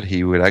he read,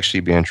 he would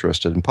actually be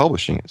interested in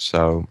publishing it.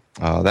 So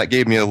that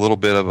gave me a little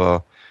bit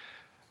of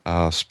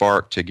a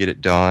spark to get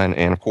it done.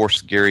 And of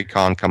course, Gary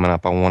Con coming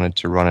up, I wanted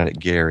to run it at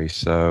Gary.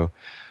 So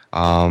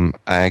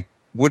I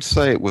would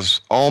say it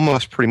was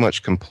almost pretty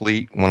much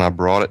complete when I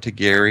brought it to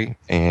Gary.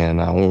 And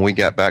when we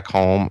got back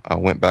home, I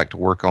went back to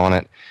work on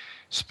it.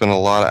 Spent a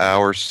lot of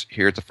hours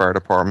here at the fire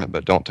department,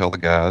 but don't tell the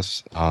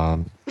guys.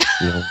 You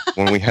know,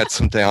 when we had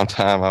some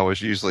downtime, I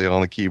was usually on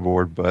the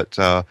keyboard. But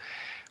I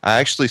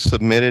actually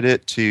submitted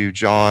it to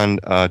John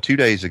 2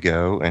 days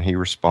ago, and he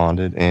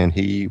responded, and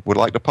he would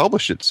like to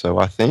publish it. So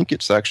I think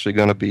it's actually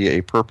going to be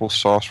a Purple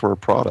Software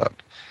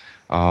product.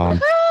 Yeah.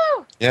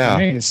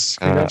 Nice.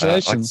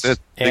 Congratulations. Like I said,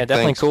 Yeah,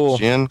 definitely cool.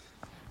 Jen,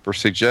 for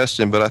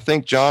suggestion. But I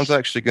think John's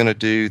actually going to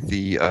do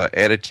the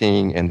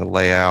editing and the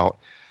layout.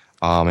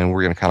 And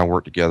we're going to kind of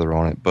work together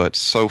on it. But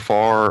so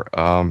far,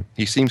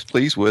 he seems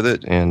pleased with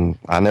it, and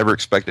I never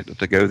expected it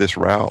to go this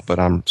route, but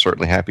I'm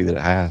certainly happy that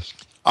it has.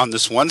 On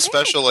this one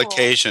special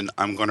occasion,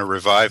 I'm going to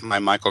revive my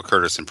Michael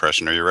Curtis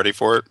impression. Are you ready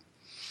for it?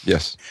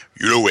 Yes.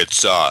 You know,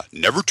 it's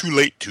never too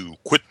late to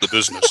quit the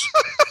business.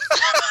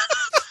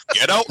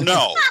 Get out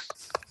now.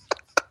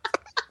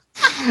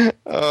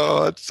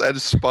 Oh, that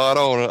is spot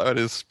on. That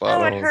is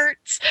spot on. Oh, it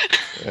hurts.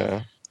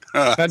 Yeah.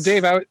 Now,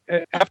 Dave,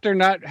 after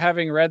not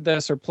having read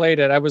this or played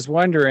it, I was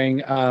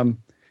wondering, are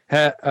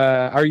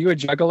you a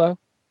juggalo?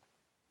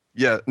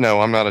 Yeah, no,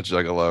 I'm not a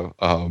juggalo.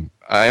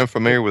 I am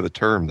familiar with the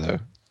term, though.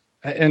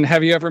 And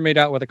have you ever made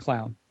out with a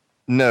clown?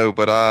 No,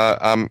 but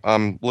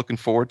I'm looking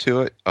forward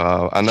to it.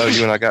 I know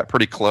you and I got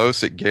pretty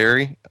close at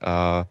Gary.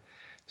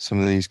 Some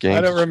of these games.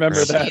 I don't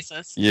remember that.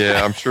 Jesus.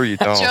 Yeah, I'm sure you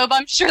don't. Job,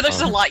 I'm sure there's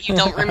a lot you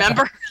don't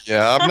remember.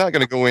 Yeah, I'm not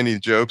going to go into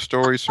Job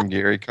stories from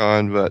Gary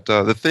Con, but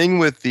the thing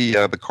with the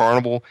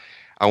Carnival,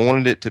 I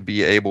wanted it to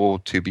be able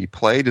to be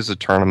played as a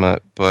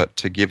tournament, but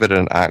to give it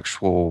an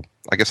actual,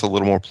 I guess, a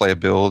little more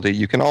playability.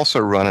 You can also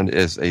run it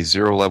as a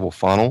 0-level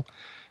funnel.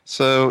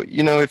 So,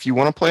 you know, if you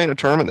want to play in a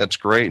tournament, that's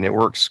great, and it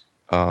works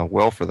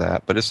well for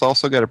that. But it's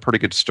also got a pretty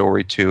good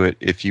story to it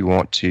if you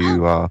want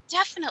to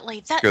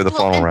definitely go the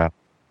funnel route.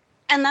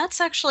 And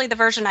that's actually the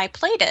version I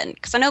played in,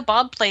 because I know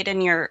Bob played in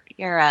your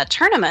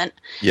tournament.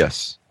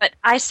 Yes. But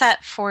I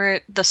sat for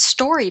the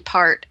story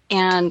part,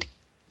 and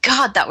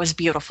God, that was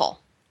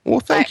beautiful. Well,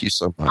 thank you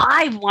so much.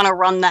 I want to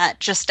run that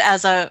just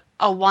as a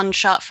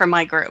one-shot for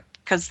my group,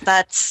 because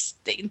that's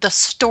the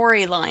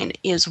storyline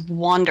is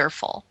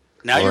wonderful.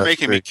 Now you're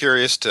making me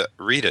curious to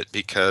read it,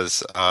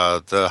 because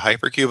the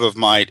Hypercube of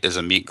Might is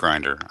a meat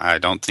grinder. I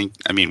don't think,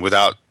 I mean,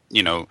 without,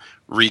 you know,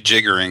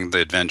 rejiggering the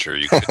adventure,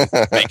 you could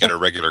make it a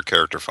regular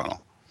character funnel.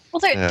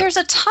 Well, there's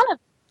a ton of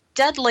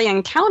deadly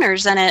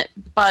encounters in it,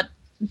 but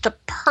the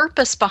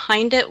purpose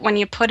behind it when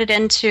you put it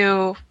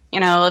into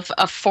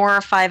a 4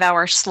 or 5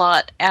 hour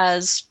slot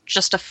as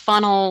just a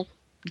funnel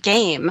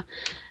game.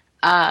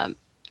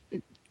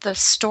 The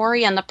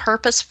story and the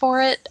purpose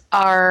for it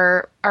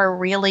are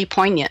really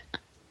poignant.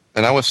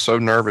 And I was so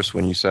nervous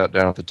when you sat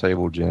down at the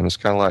table, Jen. It's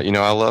kind of like,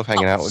 I love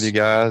hanging out with you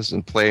guys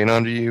and playing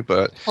under you,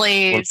 but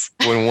please,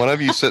 when one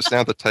of you sits down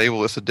at the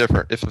table, it's a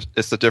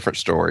different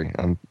story.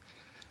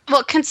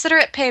 Well, consider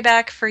it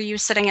payback for you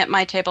sitting at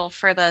my table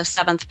for the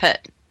 7th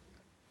pit.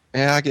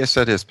 Yeah, I guess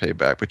that is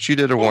payback, but you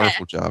did a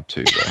wonderful job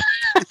too,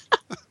 though.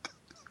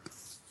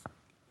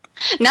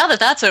 Now that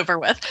that's over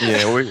with.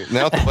 Yeah,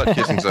 now the butt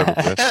kissing's over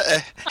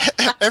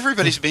with.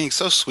 Everybody's being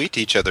so sweet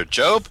to each other.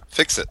 Job,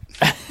 fix it.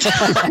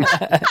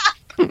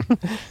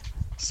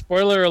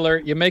 Spoiler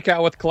alert, you make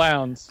out with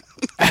clowns.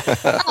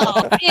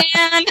 Oh,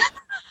 man.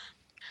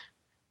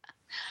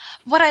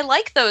 What I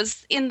like, though,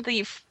 is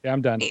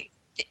I'm done.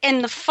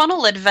 In the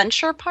funnel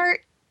adventure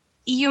part,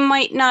 you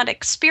might not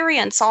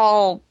experience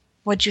all,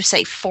 what'd you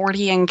say,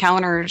 40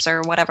 encounters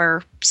or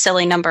whatever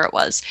silly number it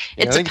was.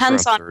 Yeah, it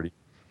depends on 30.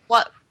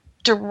 what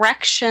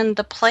direction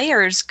the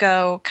players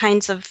go.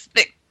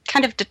 It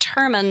kind of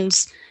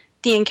determines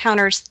the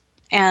encounters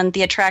and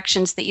the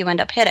attractions that you end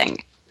up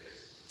hitting.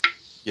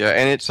 Yeah,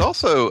 and it's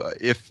also,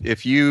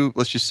 if you,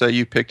 let's just say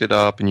you picked it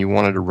up and you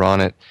wanted to run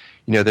it,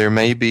 there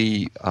may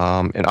be,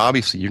 and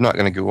obviously you're not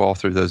going to go all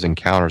through those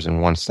encounters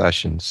in one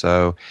session.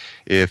 So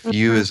if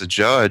you as a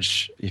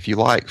judge, if you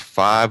like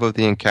 5 of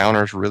the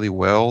encounters really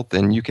well,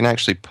 then you can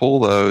actually pull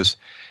those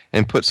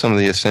and put some of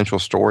the essential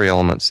story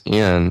elements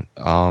in,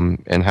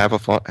 and have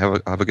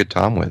a good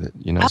time with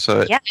it.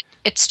 So yeah,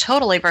 it's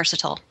totally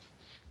versatile.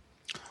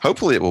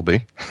 Hopefully it will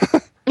be.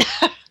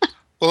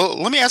 Well,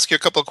 let me ask you a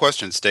couple of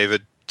questions,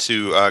 David,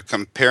 to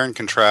compare and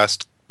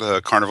contrast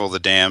the Carnival of the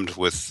Damned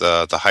with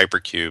the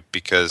Hypercube,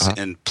 because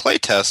in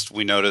playtest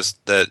we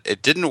noticed that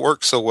it didn't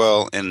work so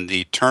well in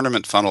the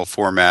tournament funnel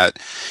format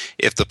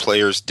if the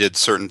players did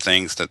certain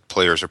things that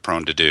players are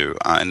prone to do.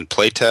 In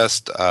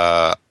playtest,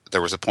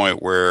 there was a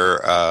point where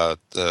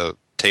the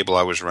table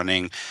I was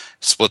running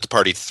split the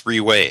party 3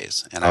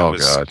 ways, and I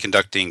was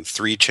conducting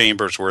 3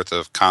 chambers worth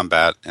of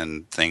combat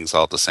and things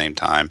all at the same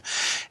time.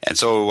 And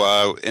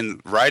so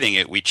in writing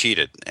it, we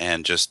cheated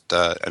and just,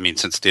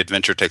 since the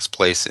adventure takes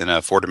place in a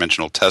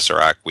 4-dimensional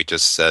tesseract, we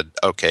just said,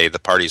 okay, the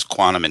party's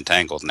quantum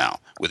entangled now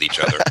with each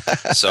other.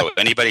 So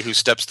anybody who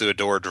steps through a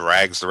door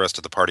drags the rest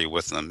of the party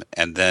with them,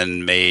 and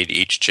then made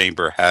each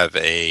chamber have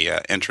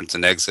a entrance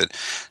and exit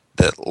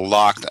that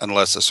locked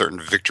unless a certain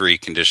victory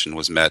condition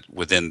was met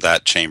within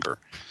that chamber.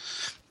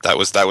 That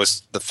was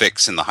the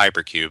fix in the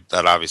Hypercube.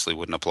 That obviously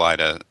wouldn't apply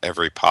to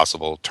every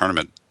possible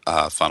tournament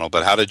funnel.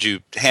 But how did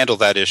you handle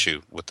that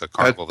issue with the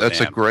Carnival of the Damned?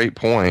 That's a great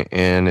point.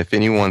 And if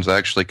anyone's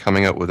actually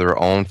coming up with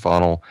their own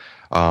funnel,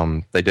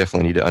 they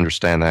definitely need to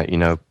understand that.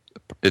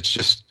 It's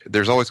just,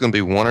 there's always going to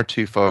be 1 or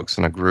 2 folks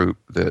in a group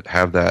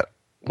that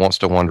wants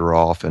to wander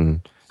off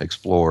and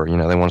explore.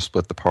 They want to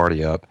split the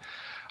party up.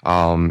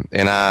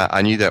 And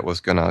I knew that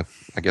was going to,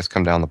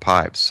 come down the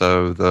pipe.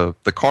 So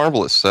the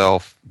carnival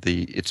itself,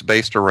 it's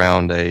based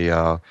around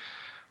a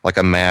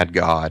mad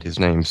god. His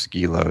name's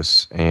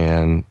Gelos,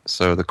 and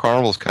so the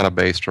carnival is kind of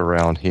based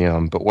around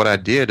him. But what I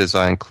did is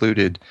I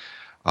included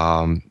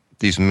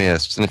these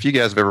mists. And if you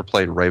guys have ever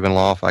played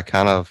Ravenloft, I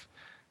kind of,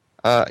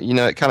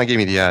 it kind of gave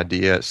me the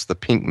idea. It's the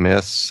pink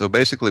mists. So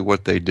basically,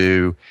 what they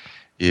do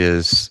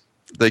is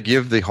they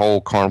give the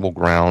whole carnival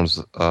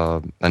grounds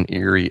an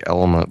eerie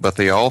element, but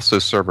they also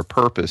serve a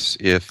purpose.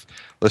 If,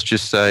 let's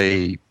just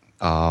say,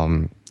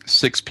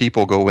 6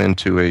 people go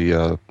into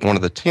one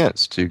of the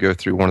tents to go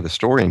through one of the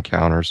story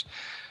encounters,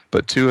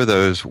 but 2 of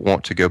those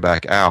want to go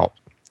back out.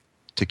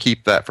 To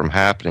keep that from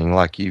happening,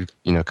 like you've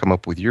come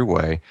up with your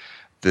way,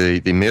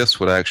 the mist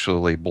would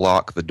actually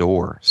block the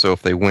door. So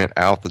if they went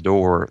out the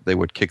door, they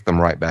would kick them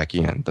right back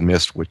in. The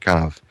mist would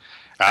kind of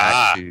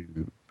act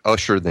to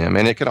usher them.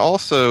 And it could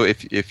also,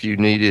 if you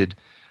needed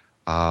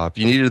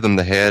them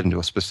to head into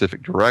a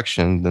specific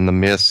direction, then the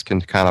mist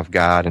can kind of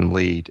guide and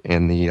lead.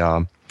 And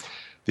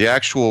the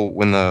actual,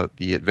 when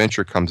the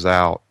adventure comes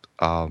out,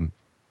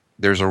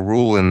 there's a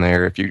rule in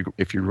there.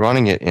 If you're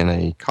running it in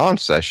a con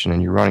session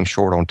and you're running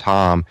short on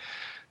time,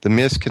 the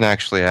mist can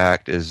actually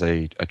act as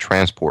a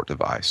transport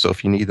device. So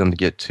if you need them to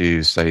get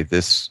to, say,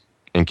 this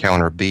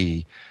encounter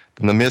B,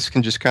 then the mist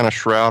can just kind of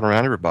shroud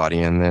around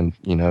everybody, and then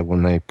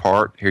when they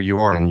part, here you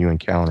are in a new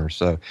encounter.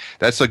 So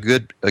that's a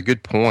good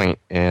point.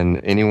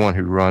 And anyone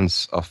who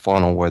runs a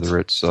funnel, whether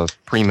it's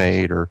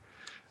pre-made or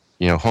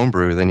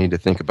homebrew, they need to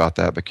think about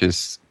that,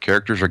 because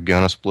characters are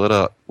gonna split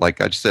up.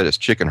 Like I just said, it's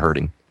chicken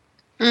herding.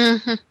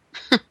 Mm-hmm.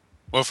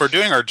 Well, if we're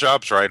doing our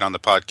jobs right on the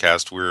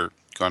podcast, we're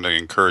going to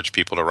encourage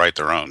people to write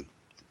their own.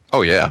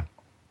 Oh yeah,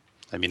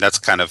 that's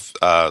kind of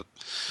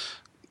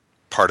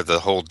part of the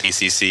whole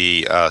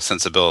DCC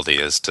sensibility,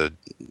 is to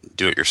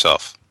do it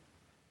yourself.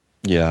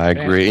 Yeah, I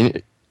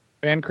agree.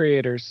 Fan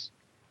creators.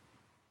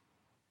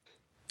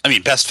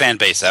 Best fan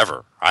base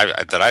ever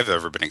that I've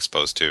ever been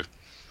exposed to.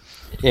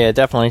 Yeah,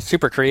 definitely.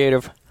 Super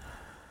creative.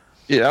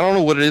 Yeah, I don't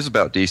know what it is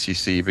about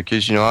DCC,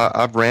 because,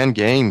 I've ran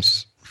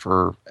games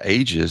for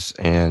ages,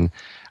 and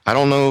I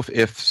don't know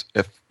if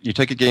you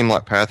take a game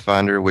like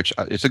Pathfinder, which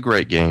it's a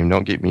great game,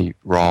 don't get me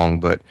wrong,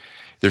 but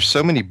there's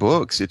so many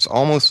books, it's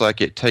almost like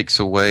it takes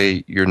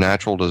away your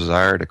natural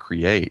desire to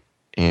create.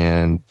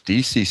 And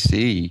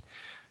DCC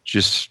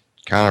just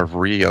kind of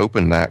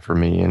reopened that for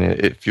me, and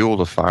it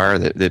fueled a fire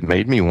that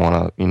made me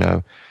want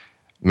to,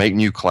 make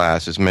new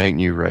classes, make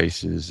new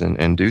races,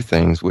 and do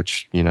things,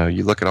 which, you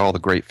look at all the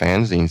great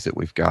fanzines that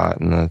we've got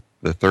and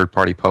the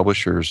third-party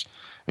publishers.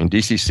 I mean,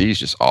 DCC is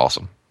just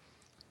awesome.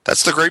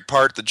 That's the great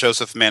part that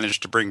Joseph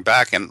managed to bring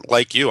back, and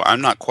like you,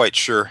 I'm not quite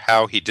sure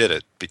how he did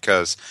it,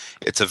 because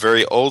it's a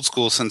very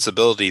old-school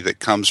sensibility that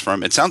comes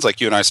from, it sounds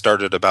like you and I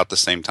started about the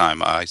same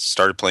time. I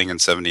started playing in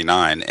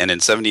 79, and in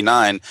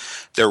 79,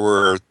 there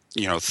were,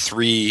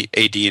 3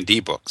 AD&D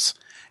books,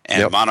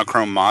 and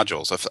monochrome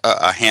modules,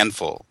 a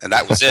handful, and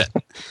that was it.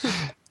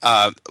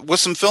 With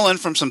some fill-in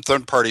from some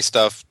third-party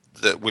stuff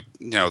that would,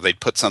 they'd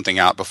put something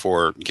out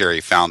before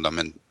Gary found them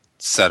and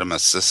set them a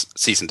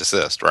cease and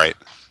desist, right?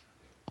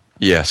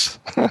 Yes.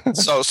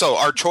 So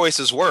our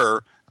choices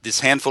were this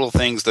handful of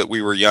things that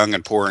we were young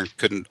and poor and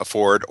couldn't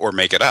afford, or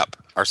make it up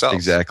ourselves.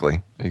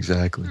 Exactly.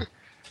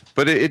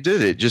 But it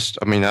did. It just,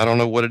 I don't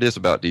know what it is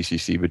about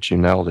DCC, but you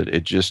nailed it.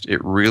 It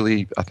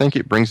really, I think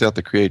it brings out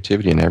the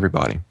creativity in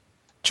everybody.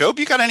 Job,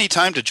 you got any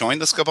time to join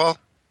this cabal?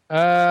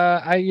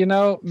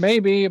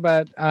 Maybe,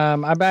 but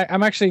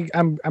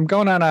I'm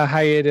going on a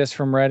hiatus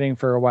from writing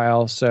for a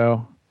while,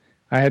 so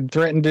I had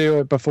threatened to do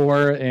it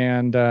before,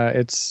 and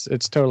it's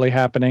totally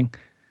happening.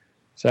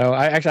 So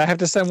I have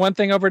to send one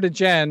thing over to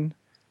Jen,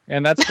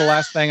 and that's the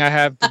last thing I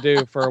have to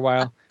do for a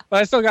while. But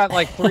I still got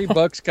like 3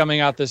 books coming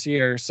out this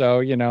year,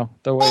 so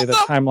the way the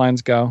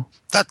timelines go.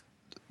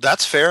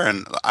 That's fair,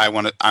 and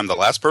I'm the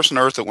last person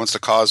on earth that wants to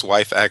cause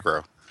wife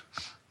aggro.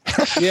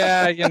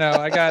 Yeah,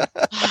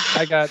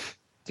 I got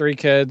 3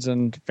 kids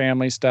and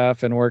family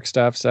stuff and work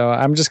stuff, so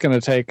I'm just gonna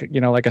take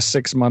like a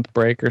 6-month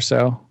break or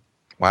so.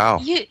 Wow.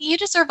 You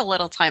deserve a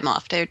little time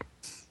off, dude.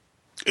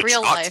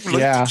 Real life.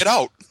 Yeah. Get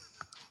out.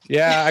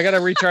 Yeah, I got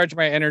to recharge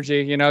my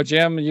energy.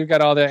 Jim, you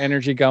got all the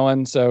energy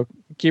going, so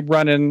keep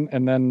running,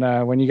 and then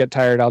when you get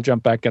tired, I'll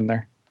jump back in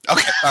there.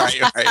 Okay, all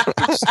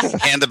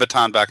right. Hand the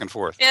baton back and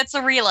forth. It's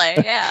a relay,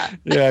 yeah.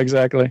 Yeah,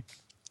 exactly.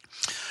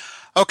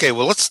 Okay,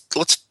 well, let's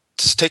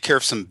just take care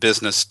of some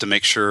business to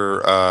make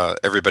sure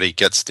everybody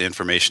gets the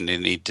information they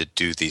need to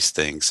do these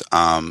things.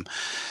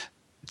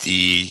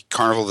 The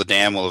Carnival of the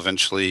Dam will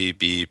eventually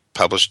be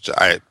published,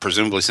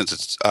 presumably, since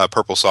it's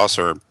Purple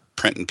Saucer,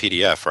 print and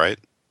PDF, right?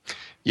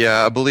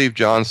 Yeah, I believe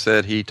John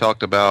said he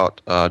talked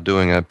about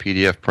doing a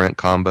PDF print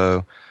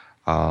combo,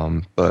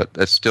 but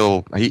that's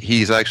still,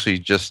 he's actually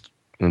just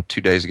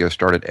 2 days ago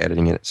started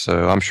editing it,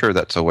 so I'm sure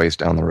that's a ways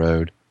down the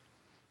road.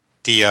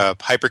 The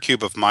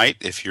Hypercube of Might,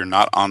 if you're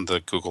not on the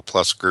Google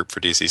Plus group for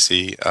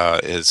DCC,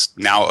 is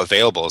now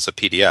available as a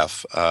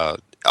PDF.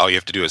 All you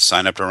have to do is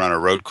sign up to run a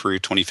Road Crew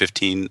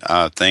 2015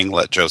 thing,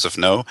 let Joseph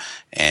know,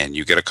 and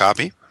you get a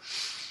copy.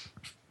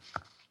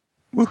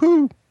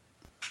 Woohoo!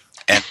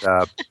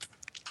 And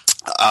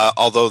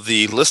although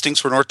the listings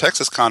for North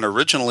Texas Con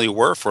originally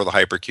were for the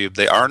Hypercube,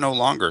 they are no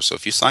longer. So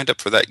if you signed up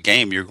for that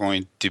game, you're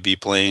going to be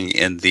playing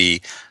in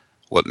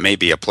what may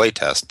be a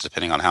playtest,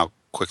 depending on how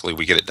quickly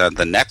we get it done,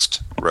 the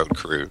next Road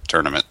Crew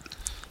tournament,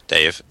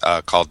 Dave,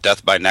 called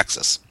Death by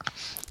Nexus.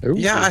 Ooh.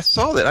 Yeah, I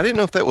saw that. I didn't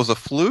know if that was a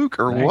fluke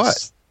or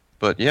what.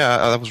 But yeah,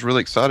 I was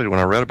really excited when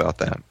I read about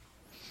that.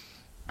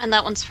 And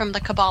that one's from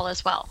the Cabal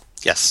as well.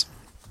 Yes.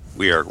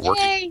 We are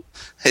working.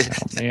 Oh,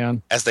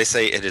 man. As they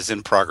say, it is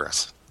in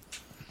progress.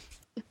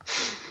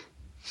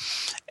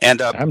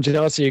 And I'm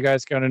jealous of you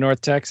guys going to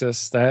North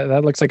Texas.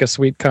 That looks like a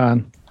sweet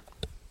con.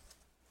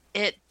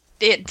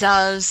 It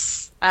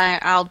does.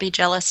 I'll be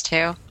jealous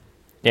too.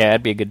 Yeah,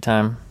 it'd be a good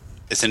time.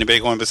 Is anybody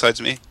going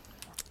besides me?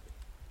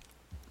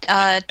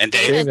 And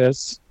Dave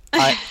is.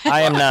 I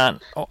am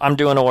not. I'm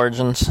doing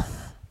Origins.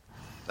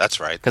 That's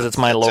right. Because it's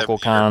my local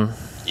con.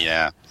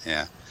 Yeah.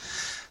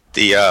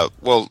 The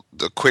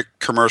quick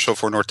commercial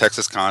for North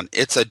Texas Con.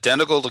 It's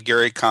identical to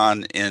Gary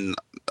Con in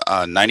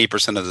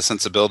 90% of the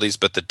sensibilities,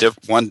 but the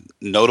one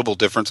notable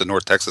difference in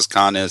North Texas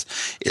Con is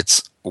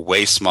it's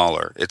way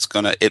smaller.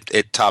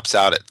 It tops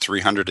out at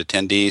 300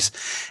 attendees,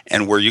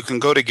 and where you can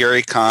go to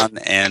Gary Con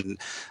and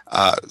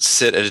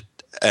sit at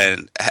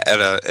an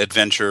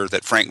adventure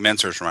that Frank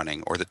Mentzer's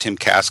running or that Tim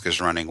Kask is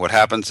running. What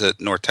happens at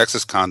North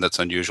Texas Con that's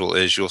unusual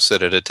is you'll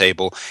sit at a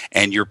table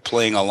and you're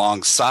playing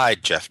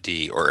alongside Jeff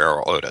D. or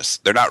Errol Otis.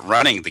 They're not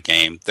running the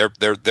game. They're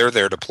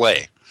there to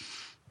play.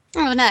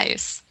 Oh,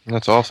 nice.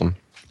 That's awesome.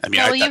 I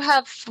mean, so you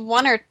have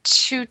 1 or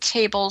 2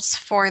 tables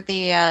for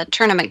the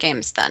tournament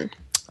games then?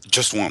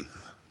 Just one.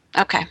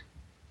 Okay.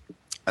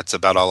 That's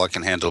about all I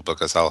can handle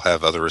because I'll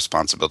have other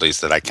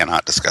responsibilities that I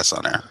cannot discuss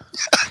on air.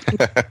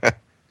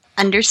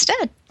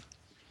 Understood.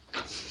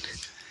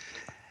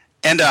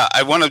 And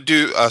I want to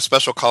do a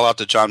special call out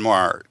to John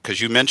Marr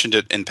because you mentioned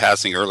it in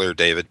passing earlier,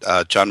 David.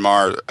 John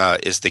Marr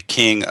is the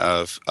king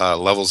of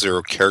level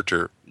 0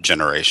 character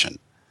generation.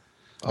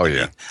 Oh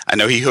yeah, I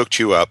know he hooked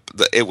you up.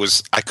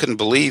 I couldn't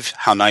believe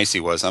how nice he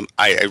was.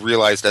 I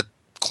realized that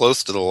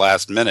close to the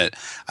last minute,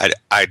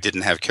 I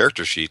didn't have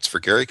character sheets for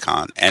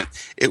GaryCon, and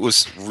it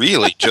was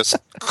really just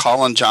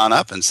calling John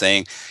up and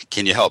saying,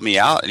 "Can you help me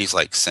out?" And he's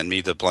like, "Send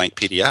me the blank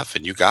PDF,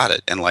 and you got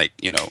it." And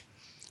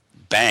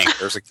bang,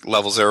 there's a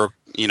level 0.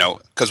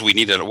 Because we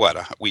needed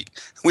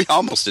we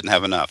almost didn't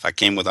have enough. I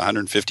came with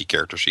 150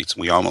 character sheets,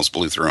 and we almost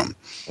blew through them.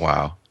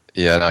 Wow.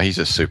 Yeah, no, he's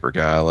a super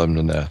guy. I love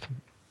him to death.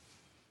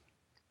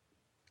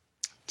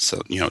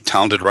 So,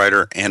 talented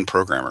writer and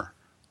programmer.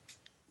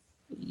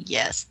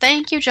 Yes.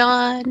 Thank you,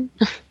 John.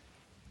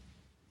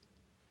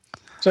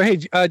 So, hey,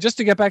 just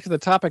to get back to the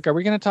topic, are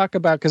we going to talk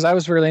about, because I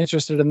was really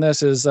interested in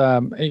this, is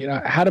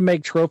how to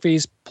make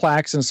trophies,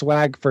 plaques, and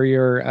swag for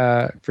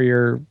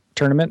your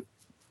tournament?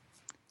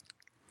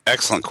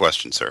 Excellent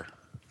question, sir.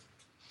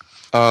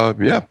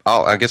 Yeah,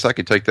 I guess I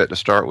could take that to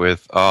start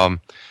with. I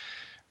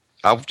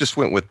just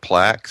went with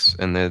plaques,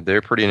 and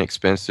they're pretty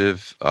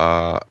inexpensive.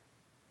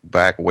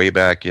 Way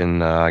back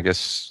in, I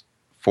guess,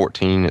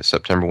 14 at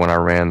September when I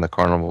ran the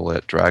carnival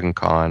at Dragon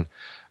Con,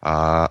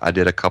 I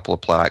did a couple of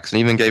plaques and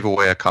even gave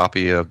away a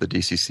copy of the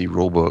DCC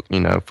rulebook,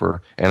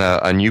 and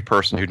a new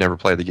person who'd never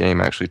played the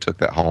game actually took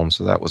that home,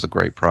 so that was a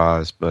great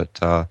prize. But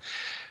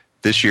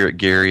this year at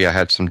Gary, I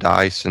had some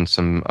dice and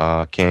some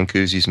can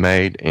koozies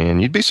made,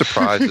 and you'd be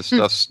surprised this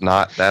stuff's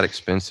not that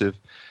expensive.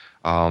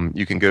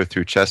 You can go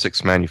through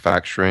Chessex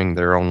Manufacturing,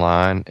 they're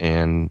online,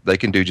 and they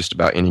can do just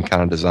about any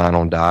kind of design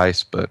on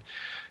dice. But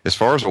as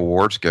far as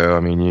awards go, I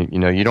mean,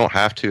 you don't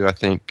have to. I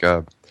think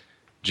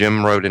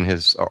Jim wrote in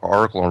his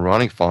article on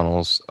running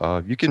funnels,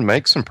 you can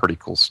make some pretty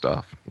cool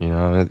stuff.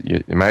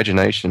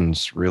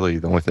 Imagination's really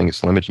the only thing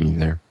that's limiting you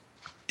there.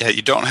 Yeah,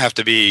 you don't have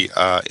to be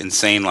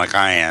insane like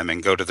I am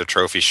and go to the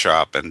trophy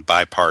shop and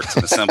buy parts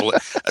and assemble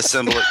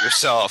it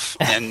yourself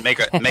and make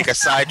a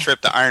side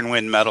trip to Iron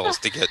Wind Metals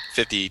to get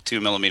 52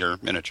 millimeter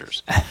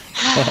miniatures.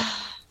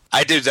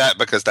 I do that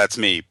because that's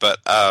me,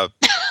 but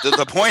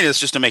the point is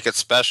just to make it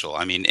special.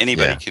 I mean,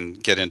 anybody can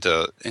get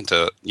into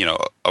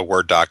a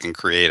Word doc and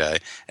create a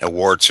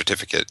award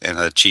certificate in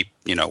a cheap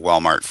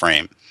Walmart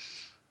frame.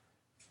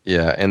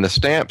 Yeah, and the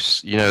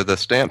stamps,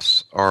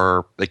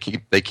 are they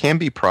can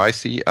be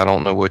pricey. I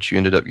don't know what you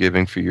ended up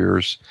giving for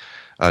yours,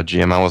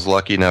 Jim. I was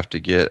lucky enough to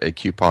get a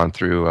coupon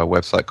through a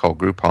website called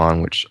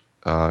Groupon, which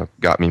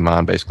got me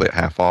mine basically at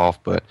half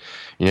off. But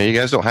you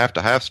guys don't have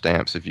to have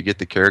stamps if you get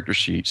the character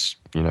sheets.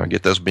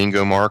 Get those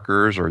bingo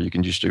markers, or you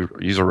can just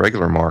use a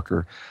regular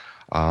marker.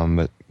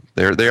 But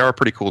they are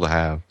pretty cool to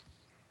have.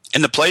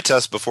 In the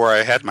playtest before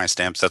I had my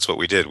stamps, that's what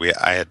we did.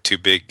 I had two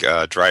big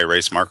dry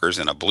erase markers,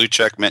 and a blue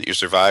check meant you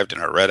survived,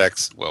 and a red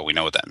X, well, we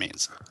know what that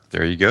means.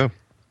 There you go.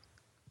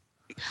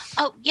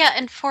 Oh, yeah,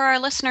 and for our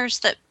listeners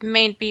that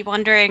may be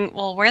wondering,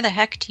 well, where the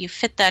heck do you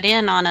fit that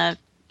in on a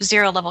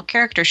 0-level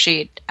character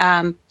sheet?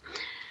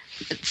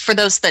 For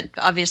those that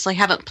obviously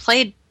haven't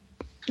played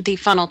the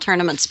funnel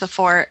tournaments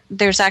before,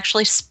 there's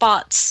actually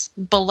spots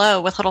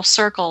below with little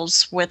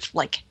circles with,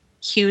 like,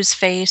 Hugh's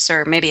face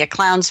or maybe a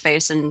clown's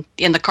face in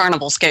the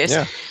carnival's case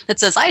that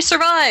says, "I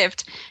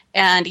survived."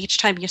 And each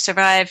time you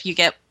survive, you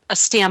get a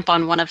stamp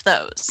on one of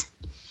those.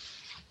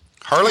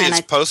 Harley has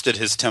posted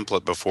his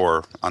template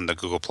before on the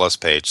Google Plus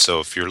page,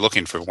 so if you're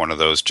looking for one of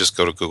those, just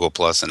go to Google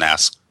Plus and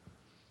ask.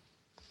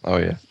 Oh,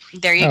 yeah.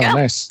 There you go.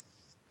 Nice.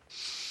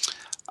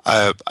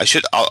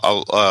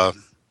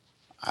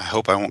 I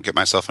hope I won't get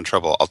myself in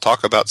trouble. I'll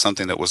talk about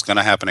something that was going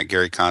to happen at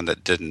GaryCon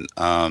that didn't.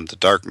 The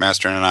Dark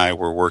Master and I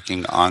were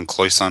working on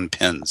Cloisonne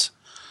pins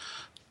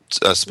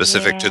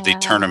specific to the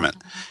tournament.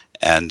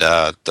 And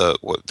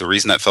the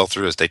reason that fell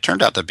through is they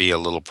turned out to be a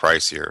little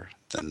pricier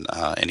than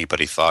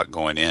anybody thought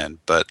going in.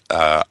 But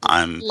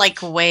I'm...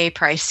 Like way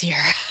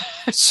pricier.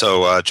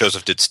 So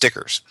Joseph did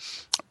stickers.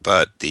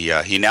 But he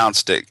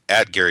announced it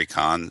at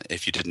GaryCon,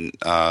 if you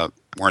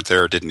weren't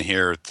there or didn't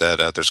hear,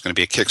 that there's going to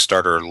be a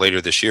Kickstarter later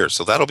this year.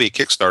 So that'll be a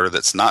Kickstarter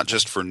that's not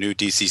just for new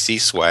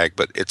DCC swag,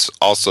 but it's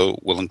also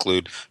will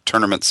include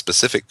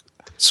tournament-specific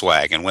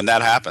swag. And when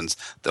that happens,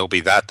 there'll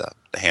be that to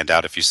hand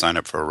out if you sign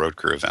up for a Road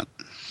Crew event.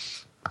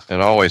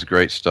 And always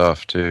great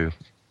stuff, too.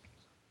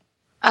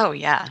 Oh,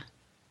 yeah.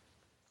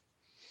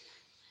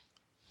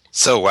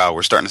 So, wow,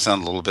 we're starting to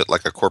sound a little bit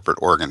like a corporate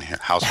organ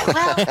housework.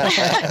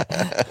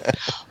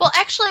 Well,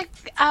 actually,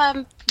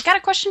 got a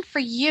question for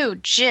you,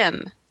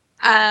 Jim.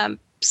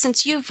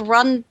 Since you've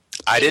run...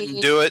 I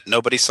didn't do it.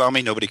 Nobody saw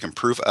me. Nobody can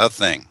prove a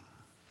thing.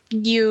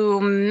 You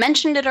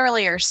mentioned it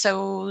earlier,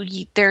 so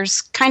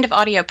there's kind of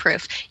audio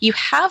proof. You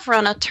have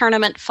run a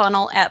tournament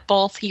funnel at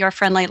both your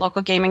friendly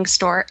local gaming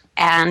store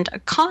and a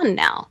con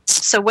now.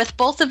 So with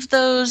both of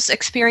those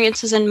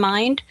experiences in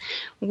mind,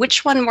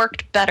 which one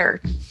worked better,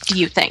 do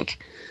you think?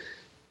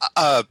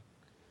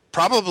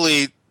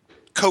 Probably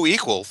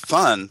co-equal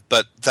fun,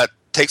 but that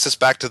takes us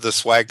back to the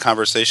swag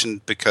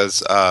conversation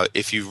because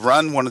if you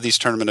run one of these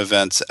tournament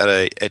events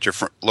at your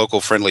local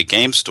friendly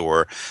game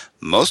store,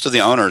 most of the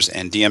owners,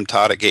 and DM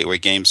Todd at Gateway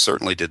Games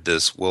certainly did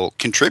this, will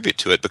contribute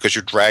to it because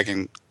you're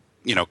dragging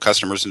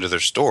customers into their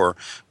store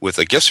with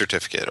a gift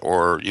certificate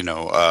or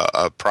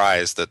a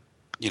prize that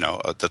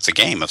that's a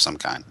game of some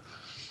kind.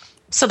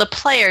 So the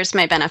players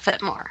may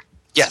benefit more.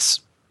 Yes.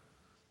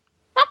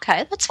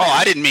 Okay, that's fine. Oh,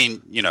 I didn't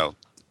mean,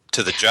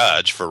 to the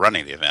judge for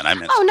running the event. I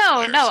meant.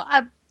 Oh, no.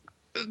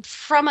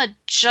 From a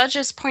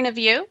judge's point of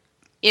view,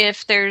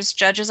 if there's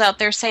judges out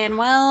there saying,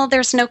 well,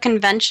 there's no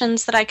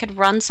conventions that I could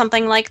run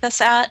something like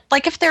this at,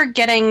 like if they're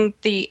getting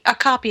a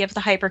copy of the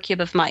Hypercube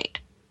of Might,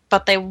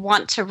 but they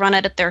want to run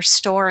it at their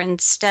store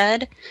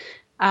instead,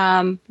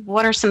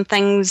 what are some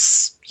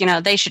things,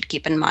 they should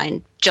keep in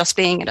mind just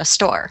being at a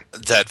store?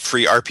 That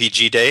free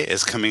RPG day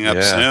is coming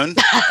up soon.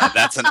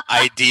 That's an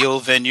ideal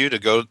venue to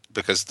go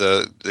because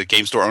the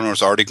game store owner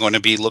is already going to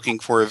be looking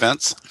for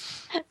events.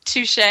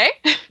 Touché.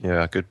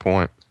 Yeah, good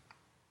point.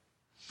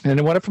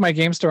 And what if my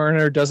game store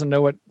owner doesn't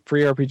know what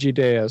free RPG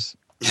day is?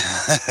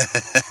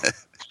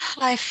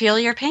 I feel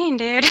your pain,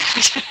 dude.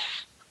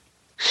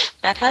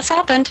 That has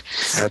happened.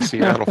 That's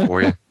Seattle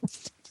for you.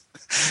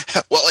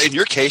 Well, in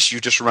your case,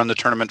 you just run the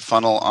tournament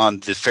funnel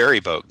on the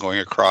ferry boat going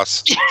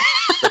across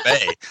the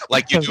bay,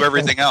 like you do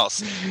everything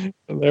else.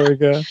 There we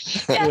go.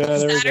 Yeah,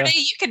 there Saturday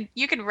we go.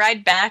 you could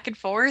ride back and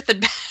forth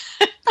and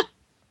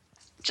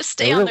just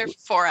stay on there for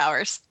 4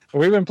 hours.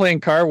 We've been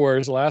playing Car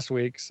Wars last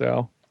week,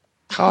 so.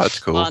 Oh, that's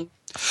cool. Fun.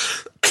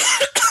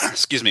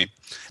 Excuse me.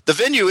 The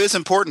venue is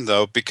important,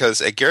 though,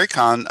 because at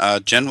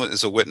GaryCon, Jen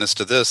is a witness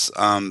to this.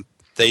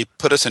 They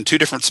put us in 2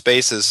 different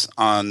spaces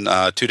on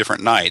 2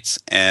 different nights.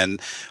 And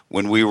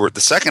the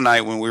second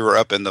night, when we were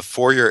up in the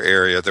foyer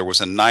area, there was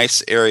a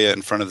nice area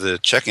in front of the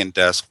check-in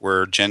desk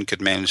where Jen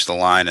could manage the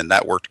line, and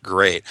that worked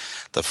great.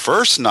 The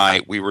first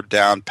night, we were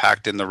down,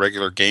 packed in the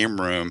regular game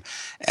room,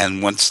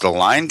 and once the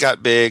line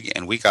got big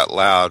and we got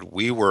loud,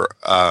 we were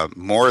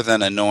more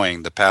than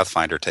annoying the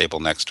Pathfinder table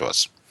next to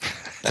us.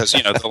 Because,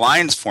 the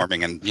line's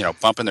forming and,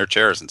 bumping their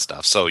chairs and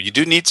stuff. So you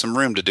do need some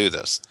room to do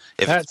this.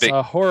 That's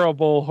a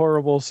horrible,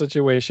 horrible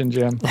situation,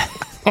 Jim.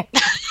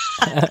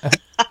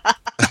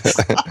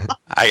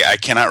 I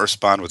cannot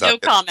respond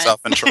without getting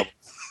myself in trouble.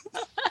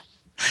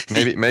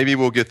 Maybe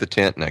we'll get the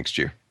tent next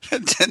year.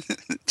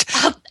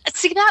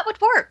 See, that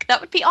would work. That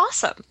would be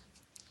awesome.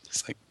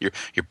 It's like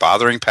you're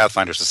bothering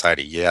Pathfinder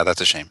Society. Yeah, that's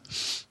a shame.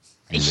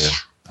 Yeah.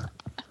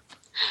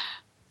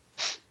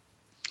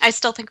 I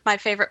still think my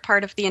favorite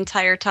part of the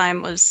entire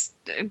time was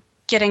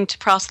getting to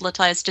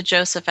proselytize to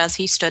Joseph as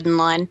he stood in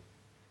line.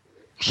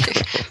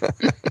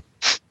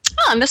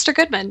 Mr.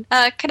 Goodman,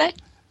 can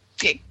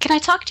I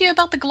talk to you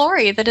about the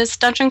glory that is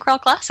Dungeon Crawl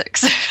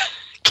Classics?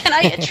 Can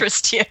I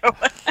interest you?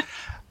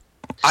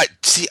 I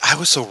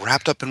was so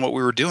wrapped up in what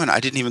we were doing, I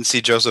didn't even see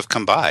Joseph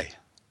come by.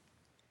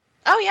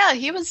 Oh yeah,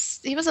 he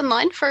was in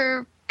line for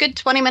a good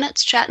 20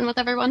 minutes chatting with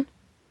everyone.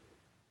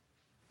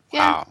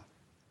 Yeah. Wow.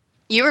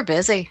 You were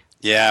busy.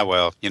 Yeah,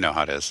 well, you know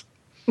how it is.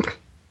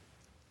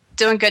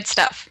 Doing good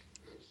stuff.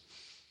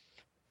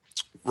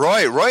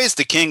 Roy is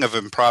the king of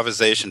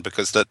improvisation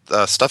because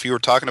the stuff you were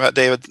talking about,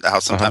 David, how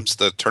sometimes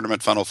the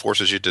tournament funnel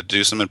forces you to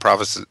do some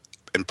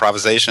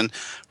improvisation.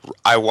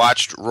 I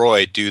watched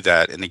Roy do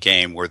that in a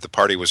game where the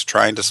party was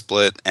trying to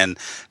split, and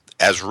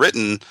as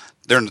written,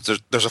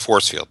 there's a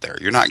force field there.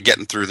 You're not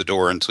getting through the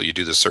door until you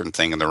do this certain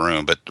thing in the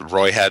room. But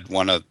Roy had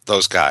one of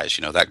those guys,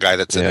 that guy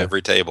that's at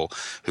every table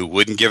who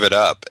wouldn't give it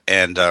up.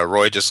 And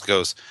Roy just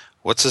goes,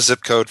 "What's the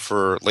zip code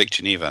for Lake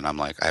Geneva?" And I'm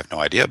like, "I have no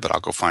idea, but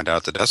I'll go find out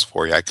at the desk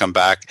for you." I come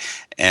back,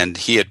 and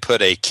he had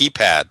put a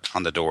keypad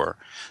on the door.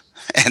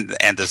 And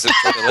the zip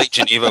code of Lake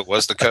Geneva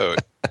was the code,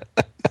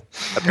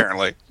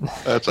 apparently.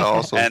 That's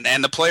awesome.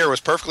 And the player was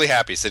perfectly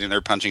happy sitting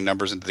there punching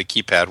numbers into the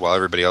keypad while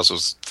everybody else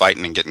was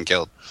fighting and getting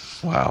killed.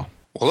 Wow.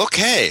 Well,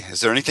 okay. Is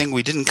there anything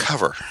we didn't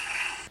cover?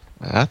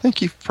 I think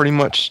you've pretty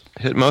much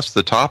hit most of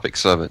the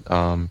topics of it.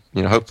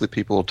 Hopefully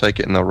people will take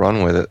it and they'll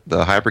run with it.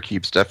 The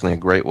Hypercube's definitely a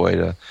great way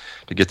to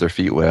get their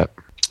feet wet.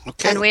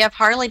 Okay. And we have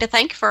Harley to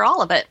thank for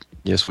all of it.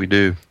 Yes, we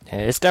do. Yeah,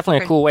 it's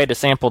definitely a cool way to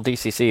sample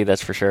DCC,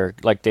 that's for sure.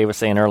 Like Dave was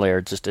saying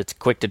earlier, it's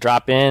quick to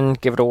drop in,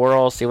 give it a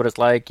whirl, see what it's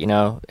like,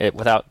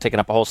 without taking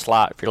up a whole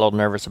slot if you're a little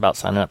nervous about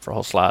signing up for a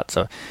whole slot.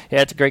 So,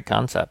 yeah, it's a great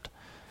concept.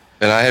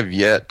 And I have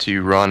yet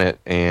to run it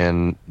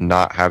and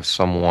not have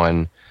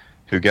someone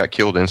who got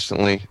killed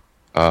instantly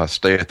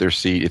stay at their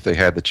seat if they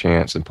had the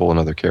chance and pull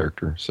another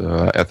character.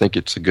 So I think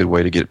it's a good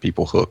way to get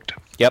people hooked.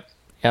 Yep.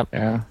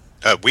 Yeah.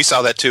 We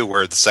saw that too,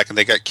 where the second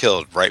they got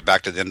killed, right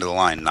back to the end of the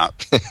line.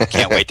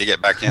 Can't wait to get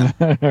back in.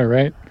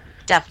 Right.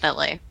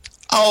 Definitely.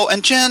 Oh,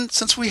 and Jen,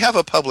 since we have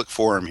a public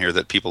forum here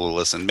that people will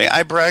listen, may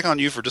I brag on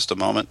you for just a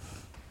moment?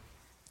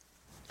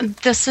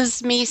 This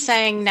is me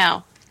saying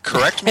no.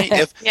 Correct me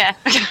if Yeah.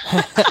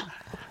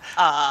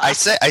 I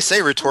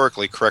say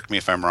rhetorically, correct me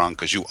if I'm wrong,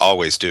 because you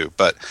always do.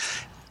 But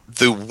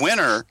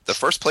the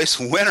first place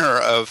winner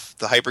of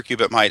the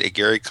Hypercube at Might at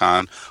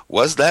GaryCon,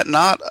 was that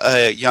not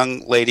a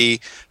young lady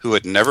who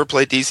had never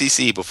played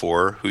DCC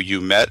before, who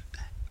you met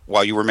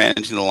while you were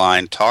managing the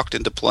line, talked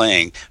into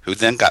playing, who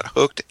then got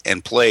hooked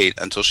and played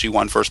until she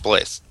won first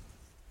place?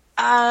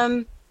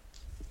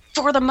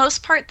 For the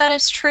most part, that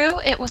is true.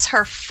 It was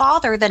her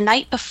father the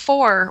night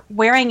before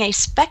wearing a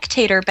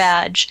spectator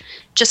badge,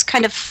 just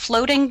kind of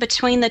floating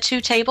between the 2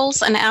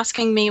 tables and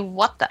asking me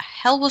what the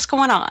hell was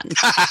going on.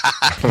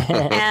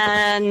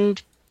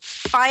 And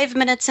 5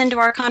 minutes into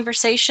our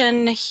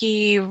conversation,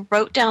 he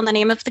wrote down the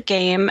name of the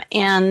game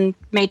and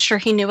made sure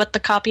he knew what the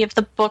copy of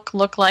the book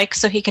looked like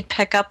so he could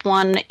pick up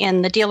one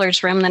in the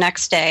dealer's room the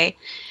next day.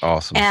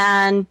 Awesome.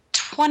 And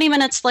 20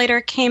 minutes later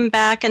came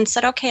back and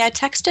said, okay, I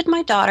texted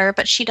my daughter,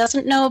 but she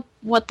doesn't know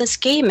what this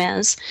game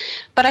is.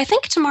 But I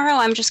think tomorrow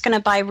I'm just going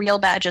to buy real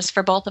badges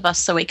for both of us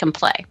so we can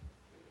play.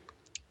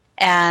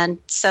 And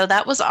so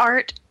that was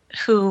Art,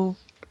 who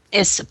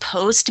is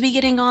supposed to be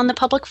getting on the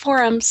public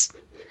forums.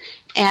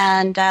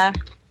 And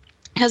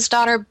his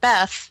daughter,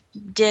 Beth,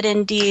 did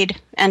indeed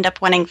end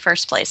up winning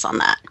first place on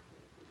that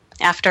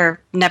after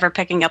never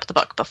picking up the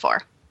book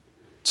before.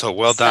 So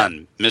well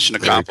done. Mission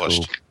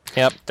accomplished. Cool.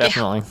 Yep,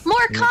 definitely. Yeah.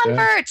 More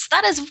converts.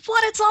 That is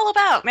what it's all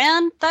about,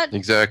 man.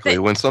 Exactly.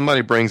 When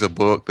somebody brings a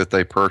book that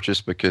they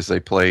purchased because they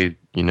played,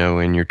 in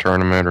your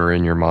tournament or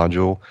in your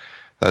module,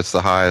 that's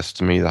the highest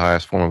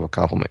form of a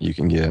compliment you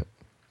can get.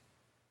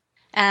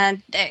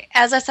 And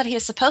as I said, he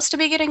is supposed to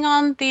be getting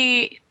on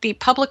the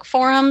public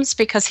forums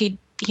because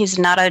he's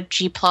not a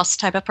G+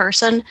 type of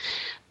person,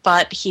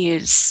 but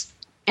he's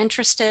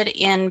interested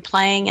in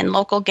playing in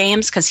local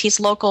games because he's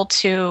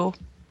local-ish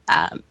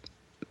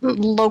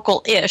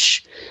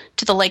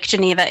to the Lake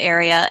Geneva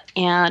area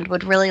and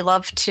would really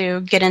love to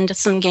get into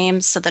some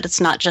games so that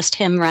it's not just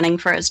him running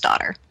for his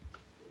daughter.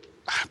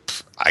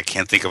 I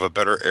can't think of a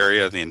better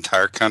area in the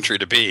entire country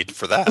to be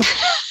for that.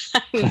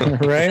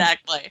 Right?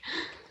 Exactly.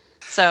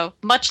 So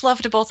much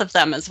love to both of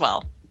them as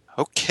well.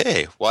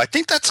 Okay. Well, I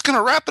think that's going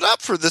to wrap it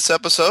up for this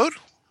episode.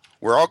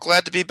 We're all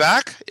glad to be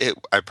back.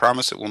 I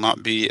promise it will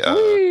not be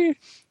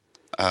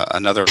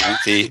another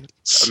lengthy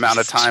amount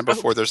of time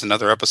before there's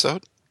another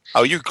episode.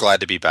 Oh, you're glad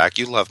to be back.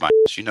 You love my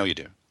ass. You know you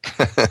do.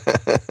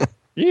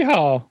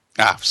 Yeehaw.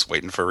 I was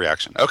waiting for a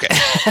reaction. Okay.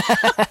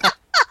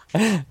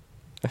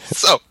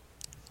 So,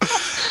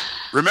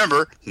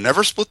 remember,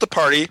 never split the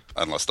party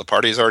unless the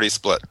party's already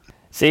split.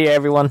 See you,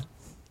 everyone.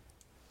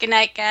 Good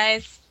night,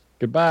 guys.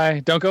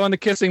 Goodbye. Don't go in the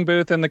kissing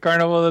booth in the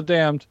Carnival of the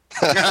Damned.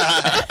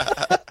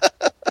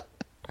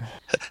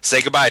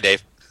 Say goodbye,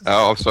 Dave.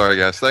 Oh, I'm sorry,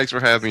 guys. Thanks for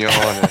having me on,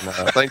 and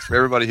thanks for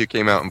everybody who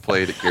came out and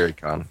played at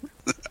GaryCon.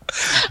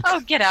 Oh,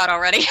 get out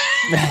already.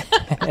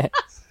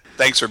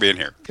 Thanks for being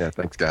here. Yeah,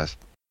 thanks, guys.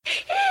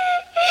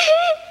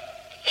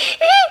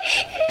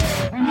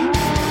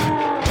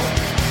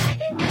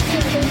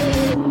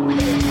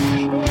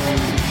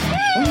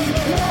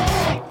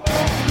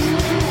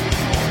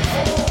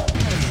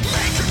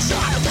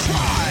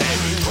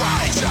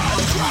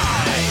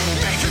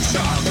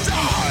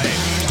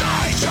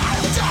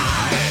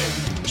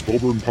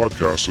 Spellburn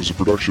Podcast is a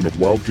production of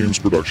Wild Games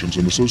Productions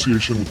in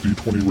association with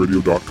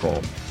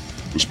D20Radio.com.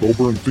 The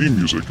Spellburn theme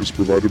music is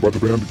provided by the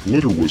band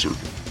Glitter Wizard.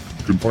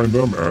 You can find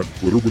them at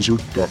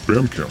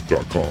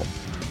glitterwizard.bandcamp.com.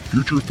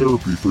 Future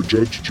therapy for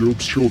Judge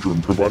Job's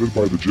children provided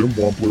by the Jim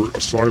Wampler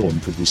Asylum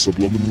for the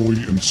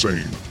Subliminally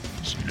Insane.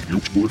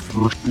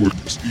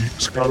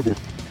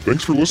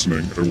 Thanks for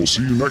listening, and we'll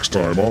see you next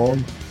time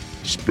on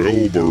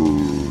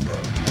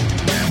Spellburn.